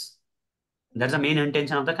for us. That's the main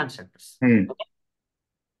intention of the constructors. Okay?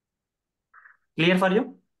 Clear for you?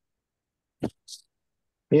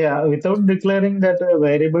 Yeah, without declaring that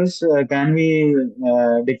variables, can we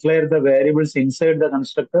declare the variables inside the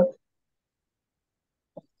constructor?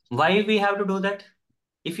 Why we have to do that?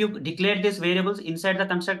 If you declare these variables inside the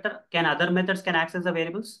constructor, can other methods can access the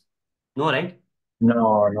variables? No, right?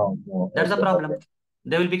 No, no, no. That's the Okay, problem. okay.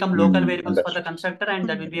 They will become local variables for the Understood. constructor, and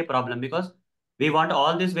that will be a problem because we want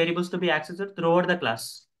all these variables to be accessed throughout the class.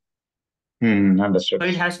 Understood. So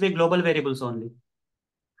it has to be global variables only.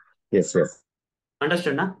 Yes, yes.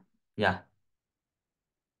 Understood, na? Yeah.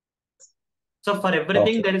 So for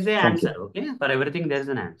everything Okay. there is an Thank you. answer. Okay. For everything there is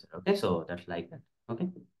an answer. Okay. So that's like that. Okay.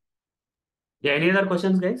 Yeah. Any other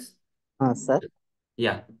questions, guys? Sir,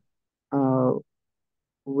 Yeah.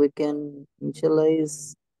 we can initialize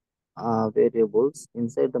variables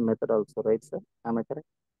inside the method also, right, sir? Am I correct?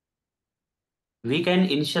 We can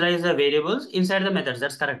initialize the variables inside the methods.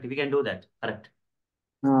 That's correct. We can do that. Correct.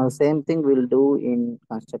 Same thing we'll do in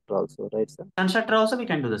constructor also, right, sir? Constructor also we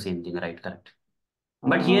can do the same thing. Right. Correct.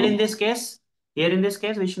 But here in this case,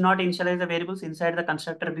 we should not initialize the variables inside the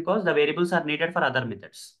constructor because the variables are needed for other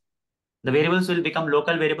methods. The variables will become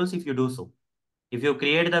local variables if you do so. If you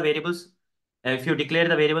create the variables If you declare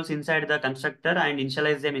the variables inside the constructor and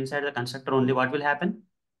initialize them inside the constructor only, what will happen?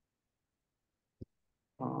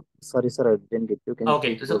 Sorry, sir, I didn't get you. Can you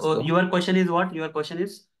Okay, please so slow? your question is what? Your question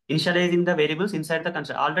is initializing the variables inside the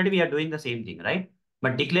constructor. Already we are doing the same thing, right?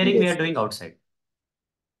 But declaring we are Yes. doing outside.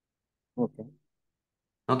 Okay.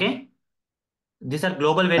 Okay? These are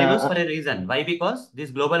global variables for a reason. Why? Because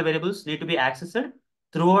these global variables need to be accessed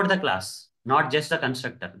throughout the class, not just the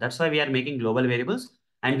constructor. That's why we are making global variables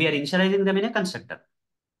and we are initializing them in a constructor.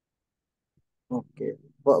 Okay.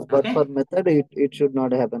 But for Okay? method, it should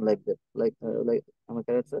not happen like that. Like, am I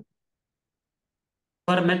correct, sir?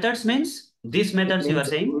 For methods means these It methods you are means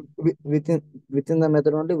saying. within the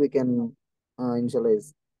method only we can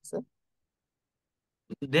initialize, sir.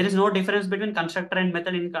 There is no difference between constructor and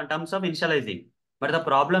method in terms of initializing. But the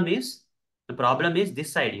problem is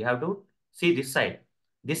this side. You have to see this side.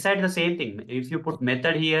 This side the same thing. If you put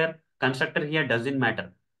method here, constructor here, doesn't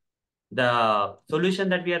matter. The solution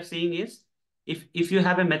that we are seeing is if you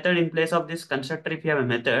have a method in place of this constructor, if you have a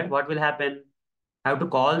method, what will happen? Have to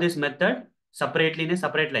call this method separately in a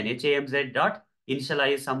separate line. HAMZ dot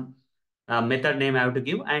initialize some method name I have to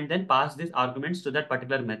give and then pass these arguments to that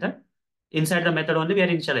particular method. Inside the method only we are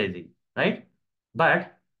initializing, right?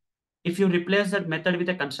 But if you replace that method with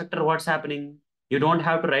a constructor, what's happening? You don't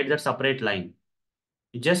have to write that separate line.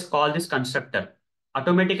 You just call this constructor.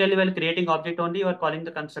 Automatically, while creating object only, you are calling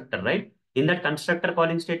the constructor, right? In that constructor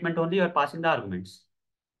calling statement only, you are passing the arguments.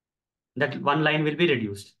 That one line will be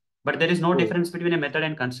reduced. But there is no Oh, difference between a method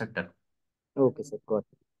and constructor. okay, sir. Got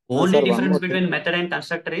it. Only Sir, one difference more thing. between method and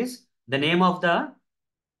constructor is the name of the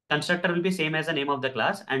constructor will be same as the name of the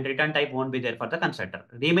class and return type won't be there for the constructor.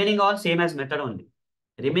 Remaining all same as method only.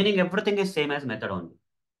 Remaining everything is same as method only.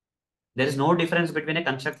 There is no difference between a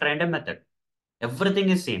constructor and a method. Everything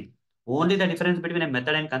is same. Only the difference between a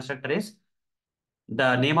method and constructor is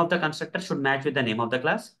the name of the constructor should match with the name of the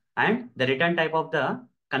class and the return type of the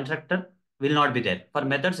constructor will not be there. For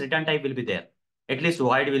methods, return type will be there. At least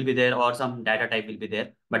void will be there or some data type will be there.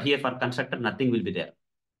 But here for constructor, nothing will be there.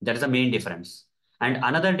 That is the main difference. And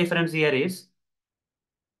another difference here is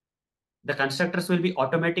the constructors will be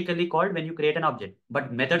automatically called when you create an object,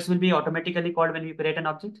 but methods will be automatically called when you create an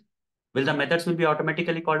object. Will the methods will be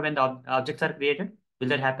automatically called when the objects are created? Will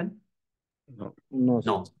that happen? No,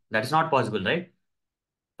 sir. No, that is not possible, right?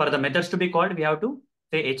 For the methods to be called, we have to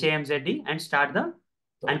say HAMZD and start the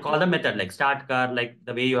and call the method like start car, like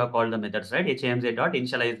the way you have called the methods, right? HAMZ dot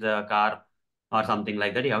initialize the car or something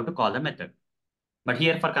like that. You have to call the method. But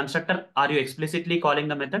here for constructor, are you explicitly calling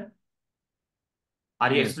the method?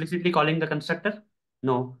 Are you No, sir. explicitly calling the constructor?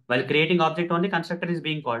 No. While creating object only, constructor is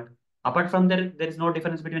being called. Apart from there is no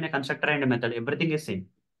difference between a constructor and a method. Everything is same.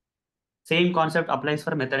 Same concept applies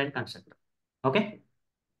for method and constructor. Okay?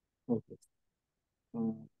 Okay.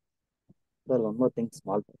 Sir, one more thing,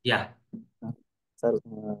 small thing. Yeah. Sir,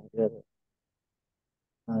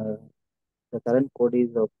 the current code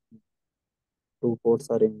is of two codes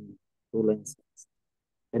are in two lines.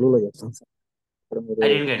 తెలుగులో చెప్తాను sir ఇక్కడ మీరు I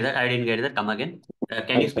didn't get that. I didn't get that. Come again.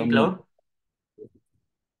 Can you speak loud?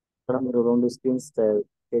 ఇక్కడ మీరు రెండు screens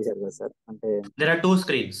చేశారు కదా sir అంటే There are two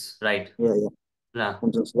screens, right? yeah, yeah. Yeah.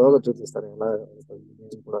 కొంచెం స్లోగా చూపిస్తారు ఎలా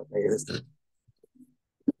నేను కూడా ట్రై చేస్తాను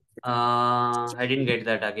I didn't get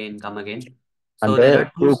that again. Come again. So అంటే there are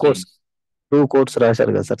two screens. Two codes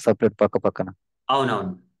రాశారు కదా సార్ సపరేట్ పక్క పక్కన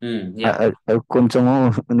అవునవును. Yeah. అవి కొంచెము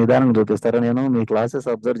నిదానంగా చూపిస్తారా నేను మీ క్లాసెస్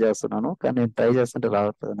అబ్జర్వ్ చేస్తున్నాను కానీ నేను ట్రై చేస్తుంటే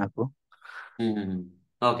రావట్లేదు నాకు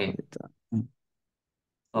Okay.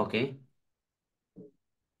 Okay.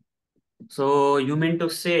 So you mean to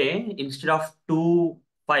say instead of two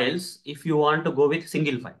files, if you want to go with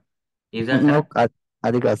single file, is that correct?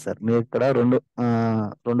 అది కాదు సార్ మీరు ఇక్కడ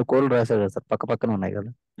రెండు కోడ్లు రాశారు కదా సార్ పక్క పక్కన ఉన్నాయి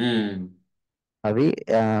కదా అవి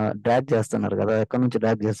డ్రాగ్ చేస్తున్నారు కదా ఎక్కడి నుంచి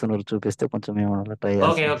డ్రాగ్ చేస్తున్నారు చూపిస్తే కొంచెం మేము అలా try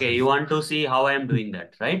Okay, okay. You want to see how I am doing that,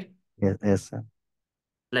 right? Yes sir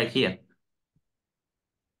Like here.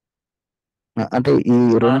 అంటే ఈ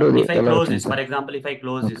రెండు If I ఎలా close అవుతుంది this, for sir example, if I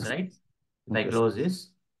close this, Okay. right? If I Okay, close this,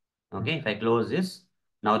 okay, if I close this,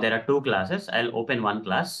 now there are two classes. I'll open one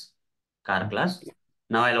class, car class.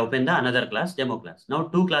 Now I'll open the another class, demo class. Now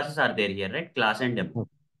two classes are there here, right? Class and demo.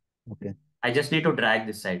 Okay. I just need to drag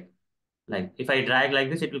this side. Like if I drag like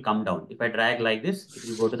this, it will come down. If I drag like this, it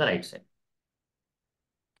will go to the right side.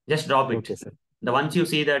 Just drop it. Okay, sir. The once you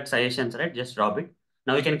see that suggestions, right? Just drop it.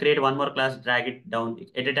 Now you can create one more class, drag it down.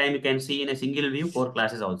 At a time, you can see in a single view 4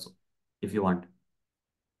 classes also, if you want.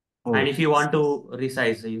 And if you want to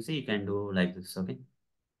resize, you see, you can do like this, okay?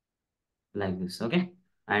 Like this, okay?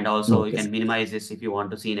 And also you Okay, can sir. minimize this if you want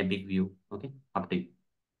to see in a big view, okay? Up to you.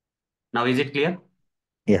 Now, is it clear?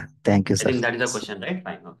 Yeah, thank you, I sir. think that is the question, right?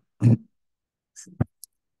 Fine. Okay.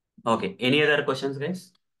 Okay. Any other questions,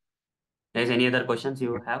 guys? Guys, any other questions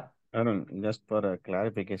you have? Arun, just for a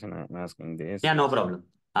clarification, I'm asking this. Yeah, no problem.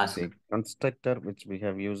 Ask. The constructor which we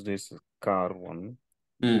have used is car one.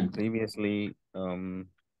 Previously,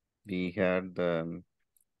 we had the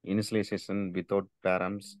initialization without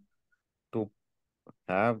params. To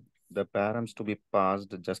have the params to be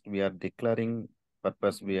passed, just we are declaring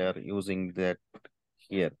purpose, we are using that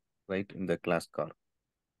here, right, in the class car.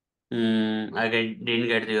 I didn't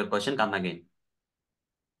get your question. Come again.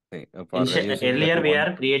 Okay, for using Earlier, that we one,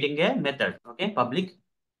 are creating a method. Okay, public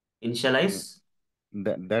initialize.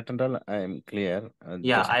 that and all I am clear.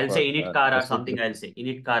 Yeah, Just I'll for say init car or just something. I'll say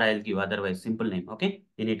init car. I'll give otherwise simple name. Okay,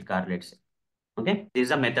 init car. Let's say. Okay, this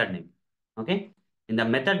is a method name. Okay, in the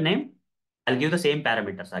method name, I'll give the same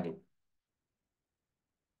parameters again.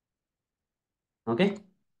 Okay,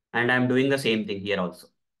 and I'm doing the same thing here also.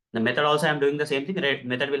 The method also I'm doing the same thing.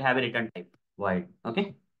 Method will have a return type void.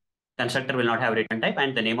 Okay, constructor will not have return type,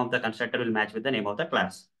 and the name of the constructor will match with the name of the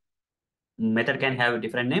class. Method can have a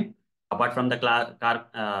different name apart from the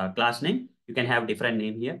class name. You can have different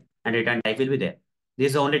name here, and return type will be there. This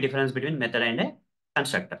is the only difference between method and a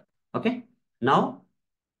constructor. Okay, now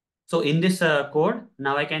so in this code,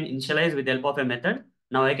 now I can initialize with the help of a method.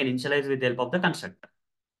 Now I can initialize with the help of the constructor.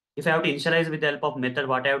 If I have to initialize with the help of method,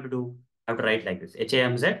 what I have to do? I have to write like this: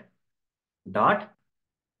 HAMZ dot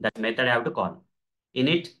that method I have to call.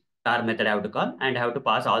 Init tar method I have to call, and I have to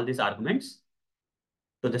pass all these arguments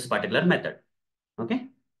to this particular method. Okay,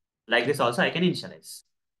 like this also I can initialize.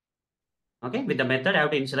 Okay, with the method I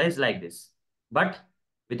have to initialize like this. But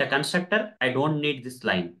with the constructor, I don't need this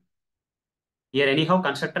line. Here anyhow,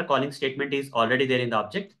 constructor calling statement is already there in the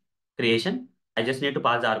object creation. I just need to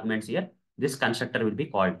pass the arguments here. This constructor will be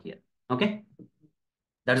called here. Okay,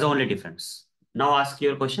 that's the only difference. Now ask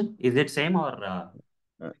your question. Is it same or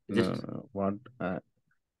is it? no, what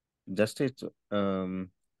just it's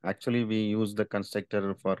actually we use the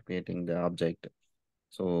constructor for creating the object.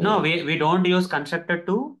 So No, we don't use constructor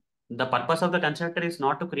to. The purpose of the constructor is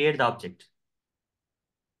not to create the object.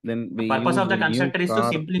 then The we purpose use of the the new constructor is to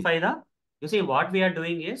car. simplify the. You see, what we are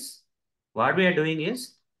doing is,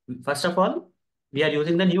 first of all, we are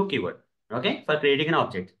using the new keyword, okay, for creating an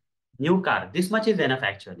object. New car. This much is enough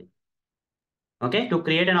actually. Okay, to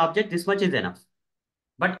create an object, this much is enough.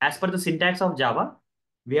 But as per the syntax of Java,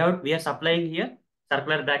 we are supplying here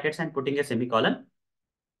circular brackets and putting a semicolon.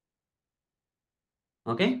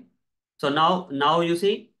 Okay. So now you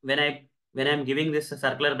see when I'm giving this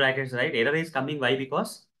circular brackets, right? Error is coming. Why?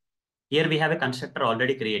 Because here we have a constructor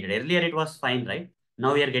already created. Earlier it was fine, right?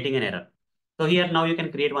 Now we are getting an error. So here now you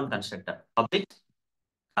can create one constructor. Public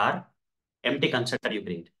car empty constructor you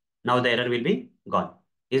create. Now the error will be gone.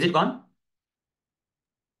 Is it gone?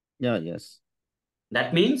 Yeah, yes.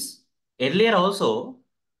 That means earlier also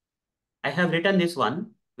I have written this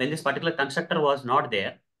one when this particular constructor was not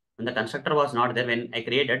there. When the constructor was not there, when I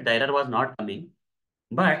created, the error was not coming.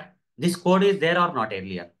 But this code is there or not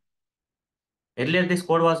earlier? Earlier this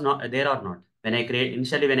code was not there or not?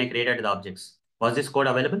 Initially when I created the objects, was this code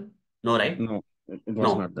available? No, right? No, it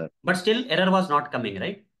was No. not there. But still error was not coming,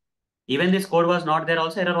 right? Even this code was not there,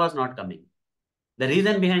 also error was not coming. The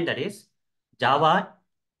reason behind that is Java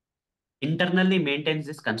internally maintains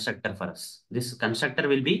this constructor for us. This constructor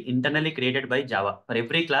will be internally created by Java. For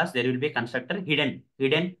every class, there will be a constructor hidden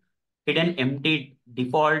empty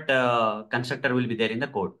default constructor will be there in the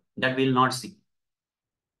code that we will not see.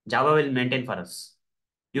 Java will maintain for us.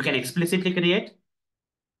 You can explicitly create,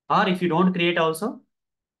 or if you don't create also,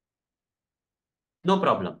 no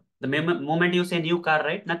problem. The moment you say new car,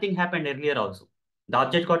 right? Nothing happened earlier also. The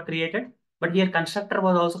object got created, but here constructor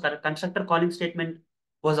was also constructor calling statement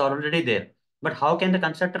was already there. But how can the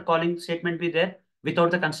constructor calling statement be there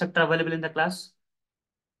without the constructor available in the class?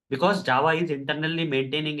 Because Java is internally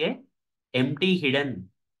maintaining a empty hidden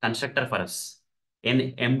constructor for us.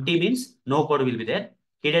 And empty means no code will be there.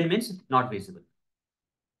 Hidden means not visible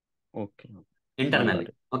Okay. Now got internally.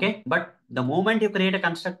 it. Okay. But the moment you create a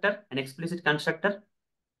constructor, an explicit constructor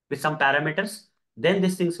with some parameters, then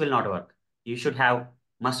these things will not work. You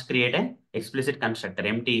must create an explicit constructor,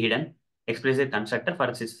 empty hidden explicit constructor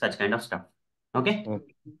for such kind of stuff. Okay.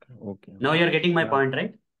 Okay. Okay. Now you're getting my Yeah. point,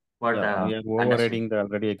 right? What Yeah, we are understood? overriding the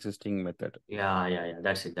already existing method. Yeah.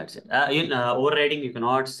 That's it. Overriding, you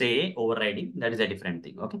cannot say overriding. That is a different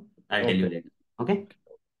thing. Okay. I'll tell you Okay. later. Okay.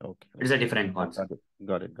 Okay. It's a different Got concept. it.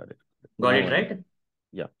 Got it. Got it. Got Now it, right?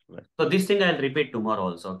 yeah. Right. So this thing I'll repeat tomorrow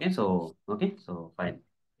also. Okay. So fine.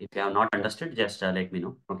 If you have not understood, just let me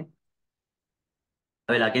know. Okay.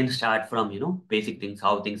 I will again start from, basic things,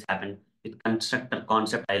 how things happen. With constructor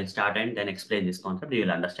concept, I'll start and then explain this concept. You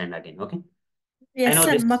will understand again. Okay. I yes know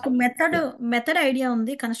sir this. మాకు method idea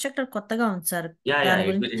ఉంది, constructor కొత్తగా ఉంది sir. Yeah, దాని it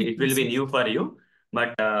గురించి will చెప్పండి be sir. new for you.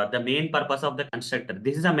 But the main purpose of the constructor,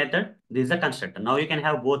 this is a method, this is a constructor. Now you can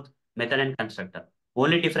have both method and constructor.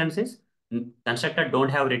 Only difference is constructor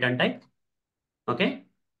don't have return type. Okay.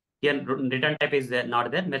 Here return type is not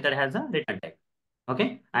there. Method has a return type. Okay.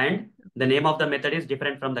 And the name of the method is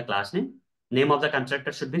different from the class name. Name of the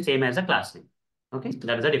constructor should be same as a class name. Okay.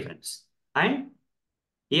 That is the difference. And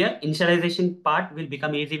here initialization part will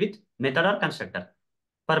become easy with method or constructor.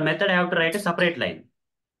 For method, I have to write a separate line.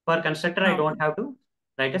 For constructor, I don't have to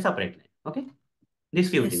write a separate line. Okay. These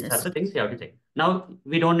few Yes, things yes. are the things you have to check. Now,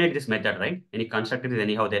 we don't need this method, right? Any constructor is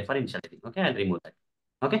anyhow there for initializing. Okay. I'll remove that.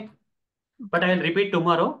 Okay. But I'll repeat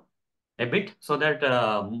tomorrow a bit so that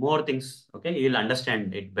more things, okay, you'll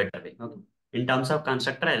understand it better way. Okay. In terms of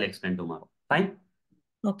constructor, I'll explain tomorrow. Fine.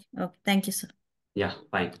 Okay okay, thank you sir. Yeah,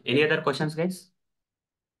 fine. Any other questions, guys?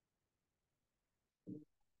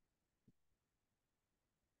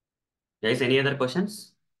 Guys, any other questions?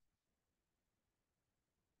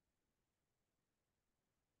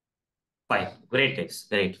 Fine. Great, guys.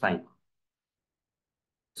 Great. Fine.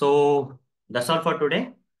 So that's all for today.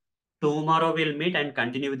 Tomorrow we'll meet and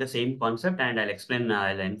continue with the same concept, and I'll explain,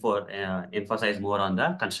 emphasize more on the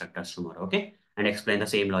constructors tomorrow, okay? And explain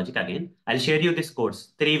the same logic again. I'll share you this codes,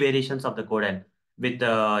 3 variations of the code and with,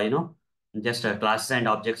 just classes and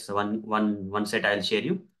objects, one set I'll share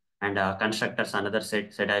you, and constructors, another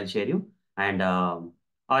set I'll share you, and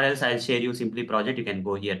or else I'll share you simply project. You can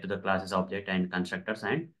go here to the classes, object, and constructors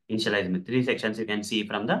and initialize me. 3 sections you can see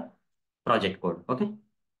from the project code, okay?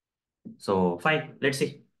 So fine, let's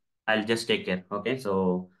see. I'll just take care. Okay. So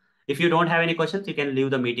if you don't have any questions, you can leave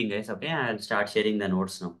the meeting, guys. Okay. I'll start sharing the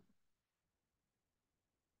notes now.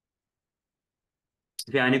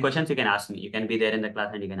 If you have any questions, you can ask me. You can be there in the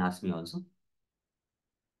class and you can ask me also.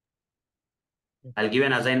 I'll give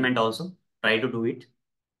an assignment also. Try to do it.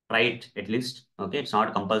 Try it at least. Okay. It's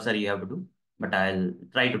not compulsory you have to do, but I'll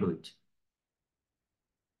try to do it.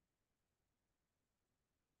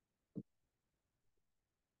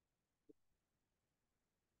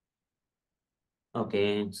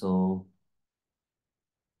 Okay. So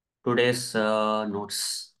today's notes.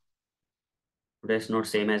 Today's notes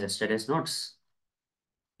same as yesterday's notes.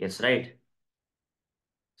 Yes, right.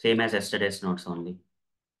 Same as yesterday's notes only.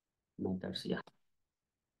 Methods, yeah.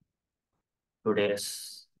 Today's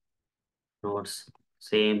notes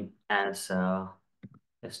same as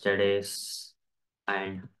yesterday's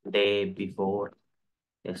and day before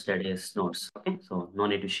yesterday's notes. Okay, so no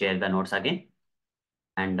need to share the notes again.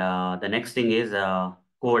 And the next thing is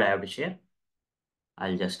code I have to share.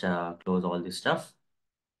 I'll just close all this stuff.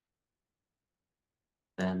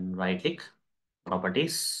 Then right click,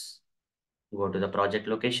 properties, go to the project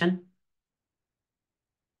location,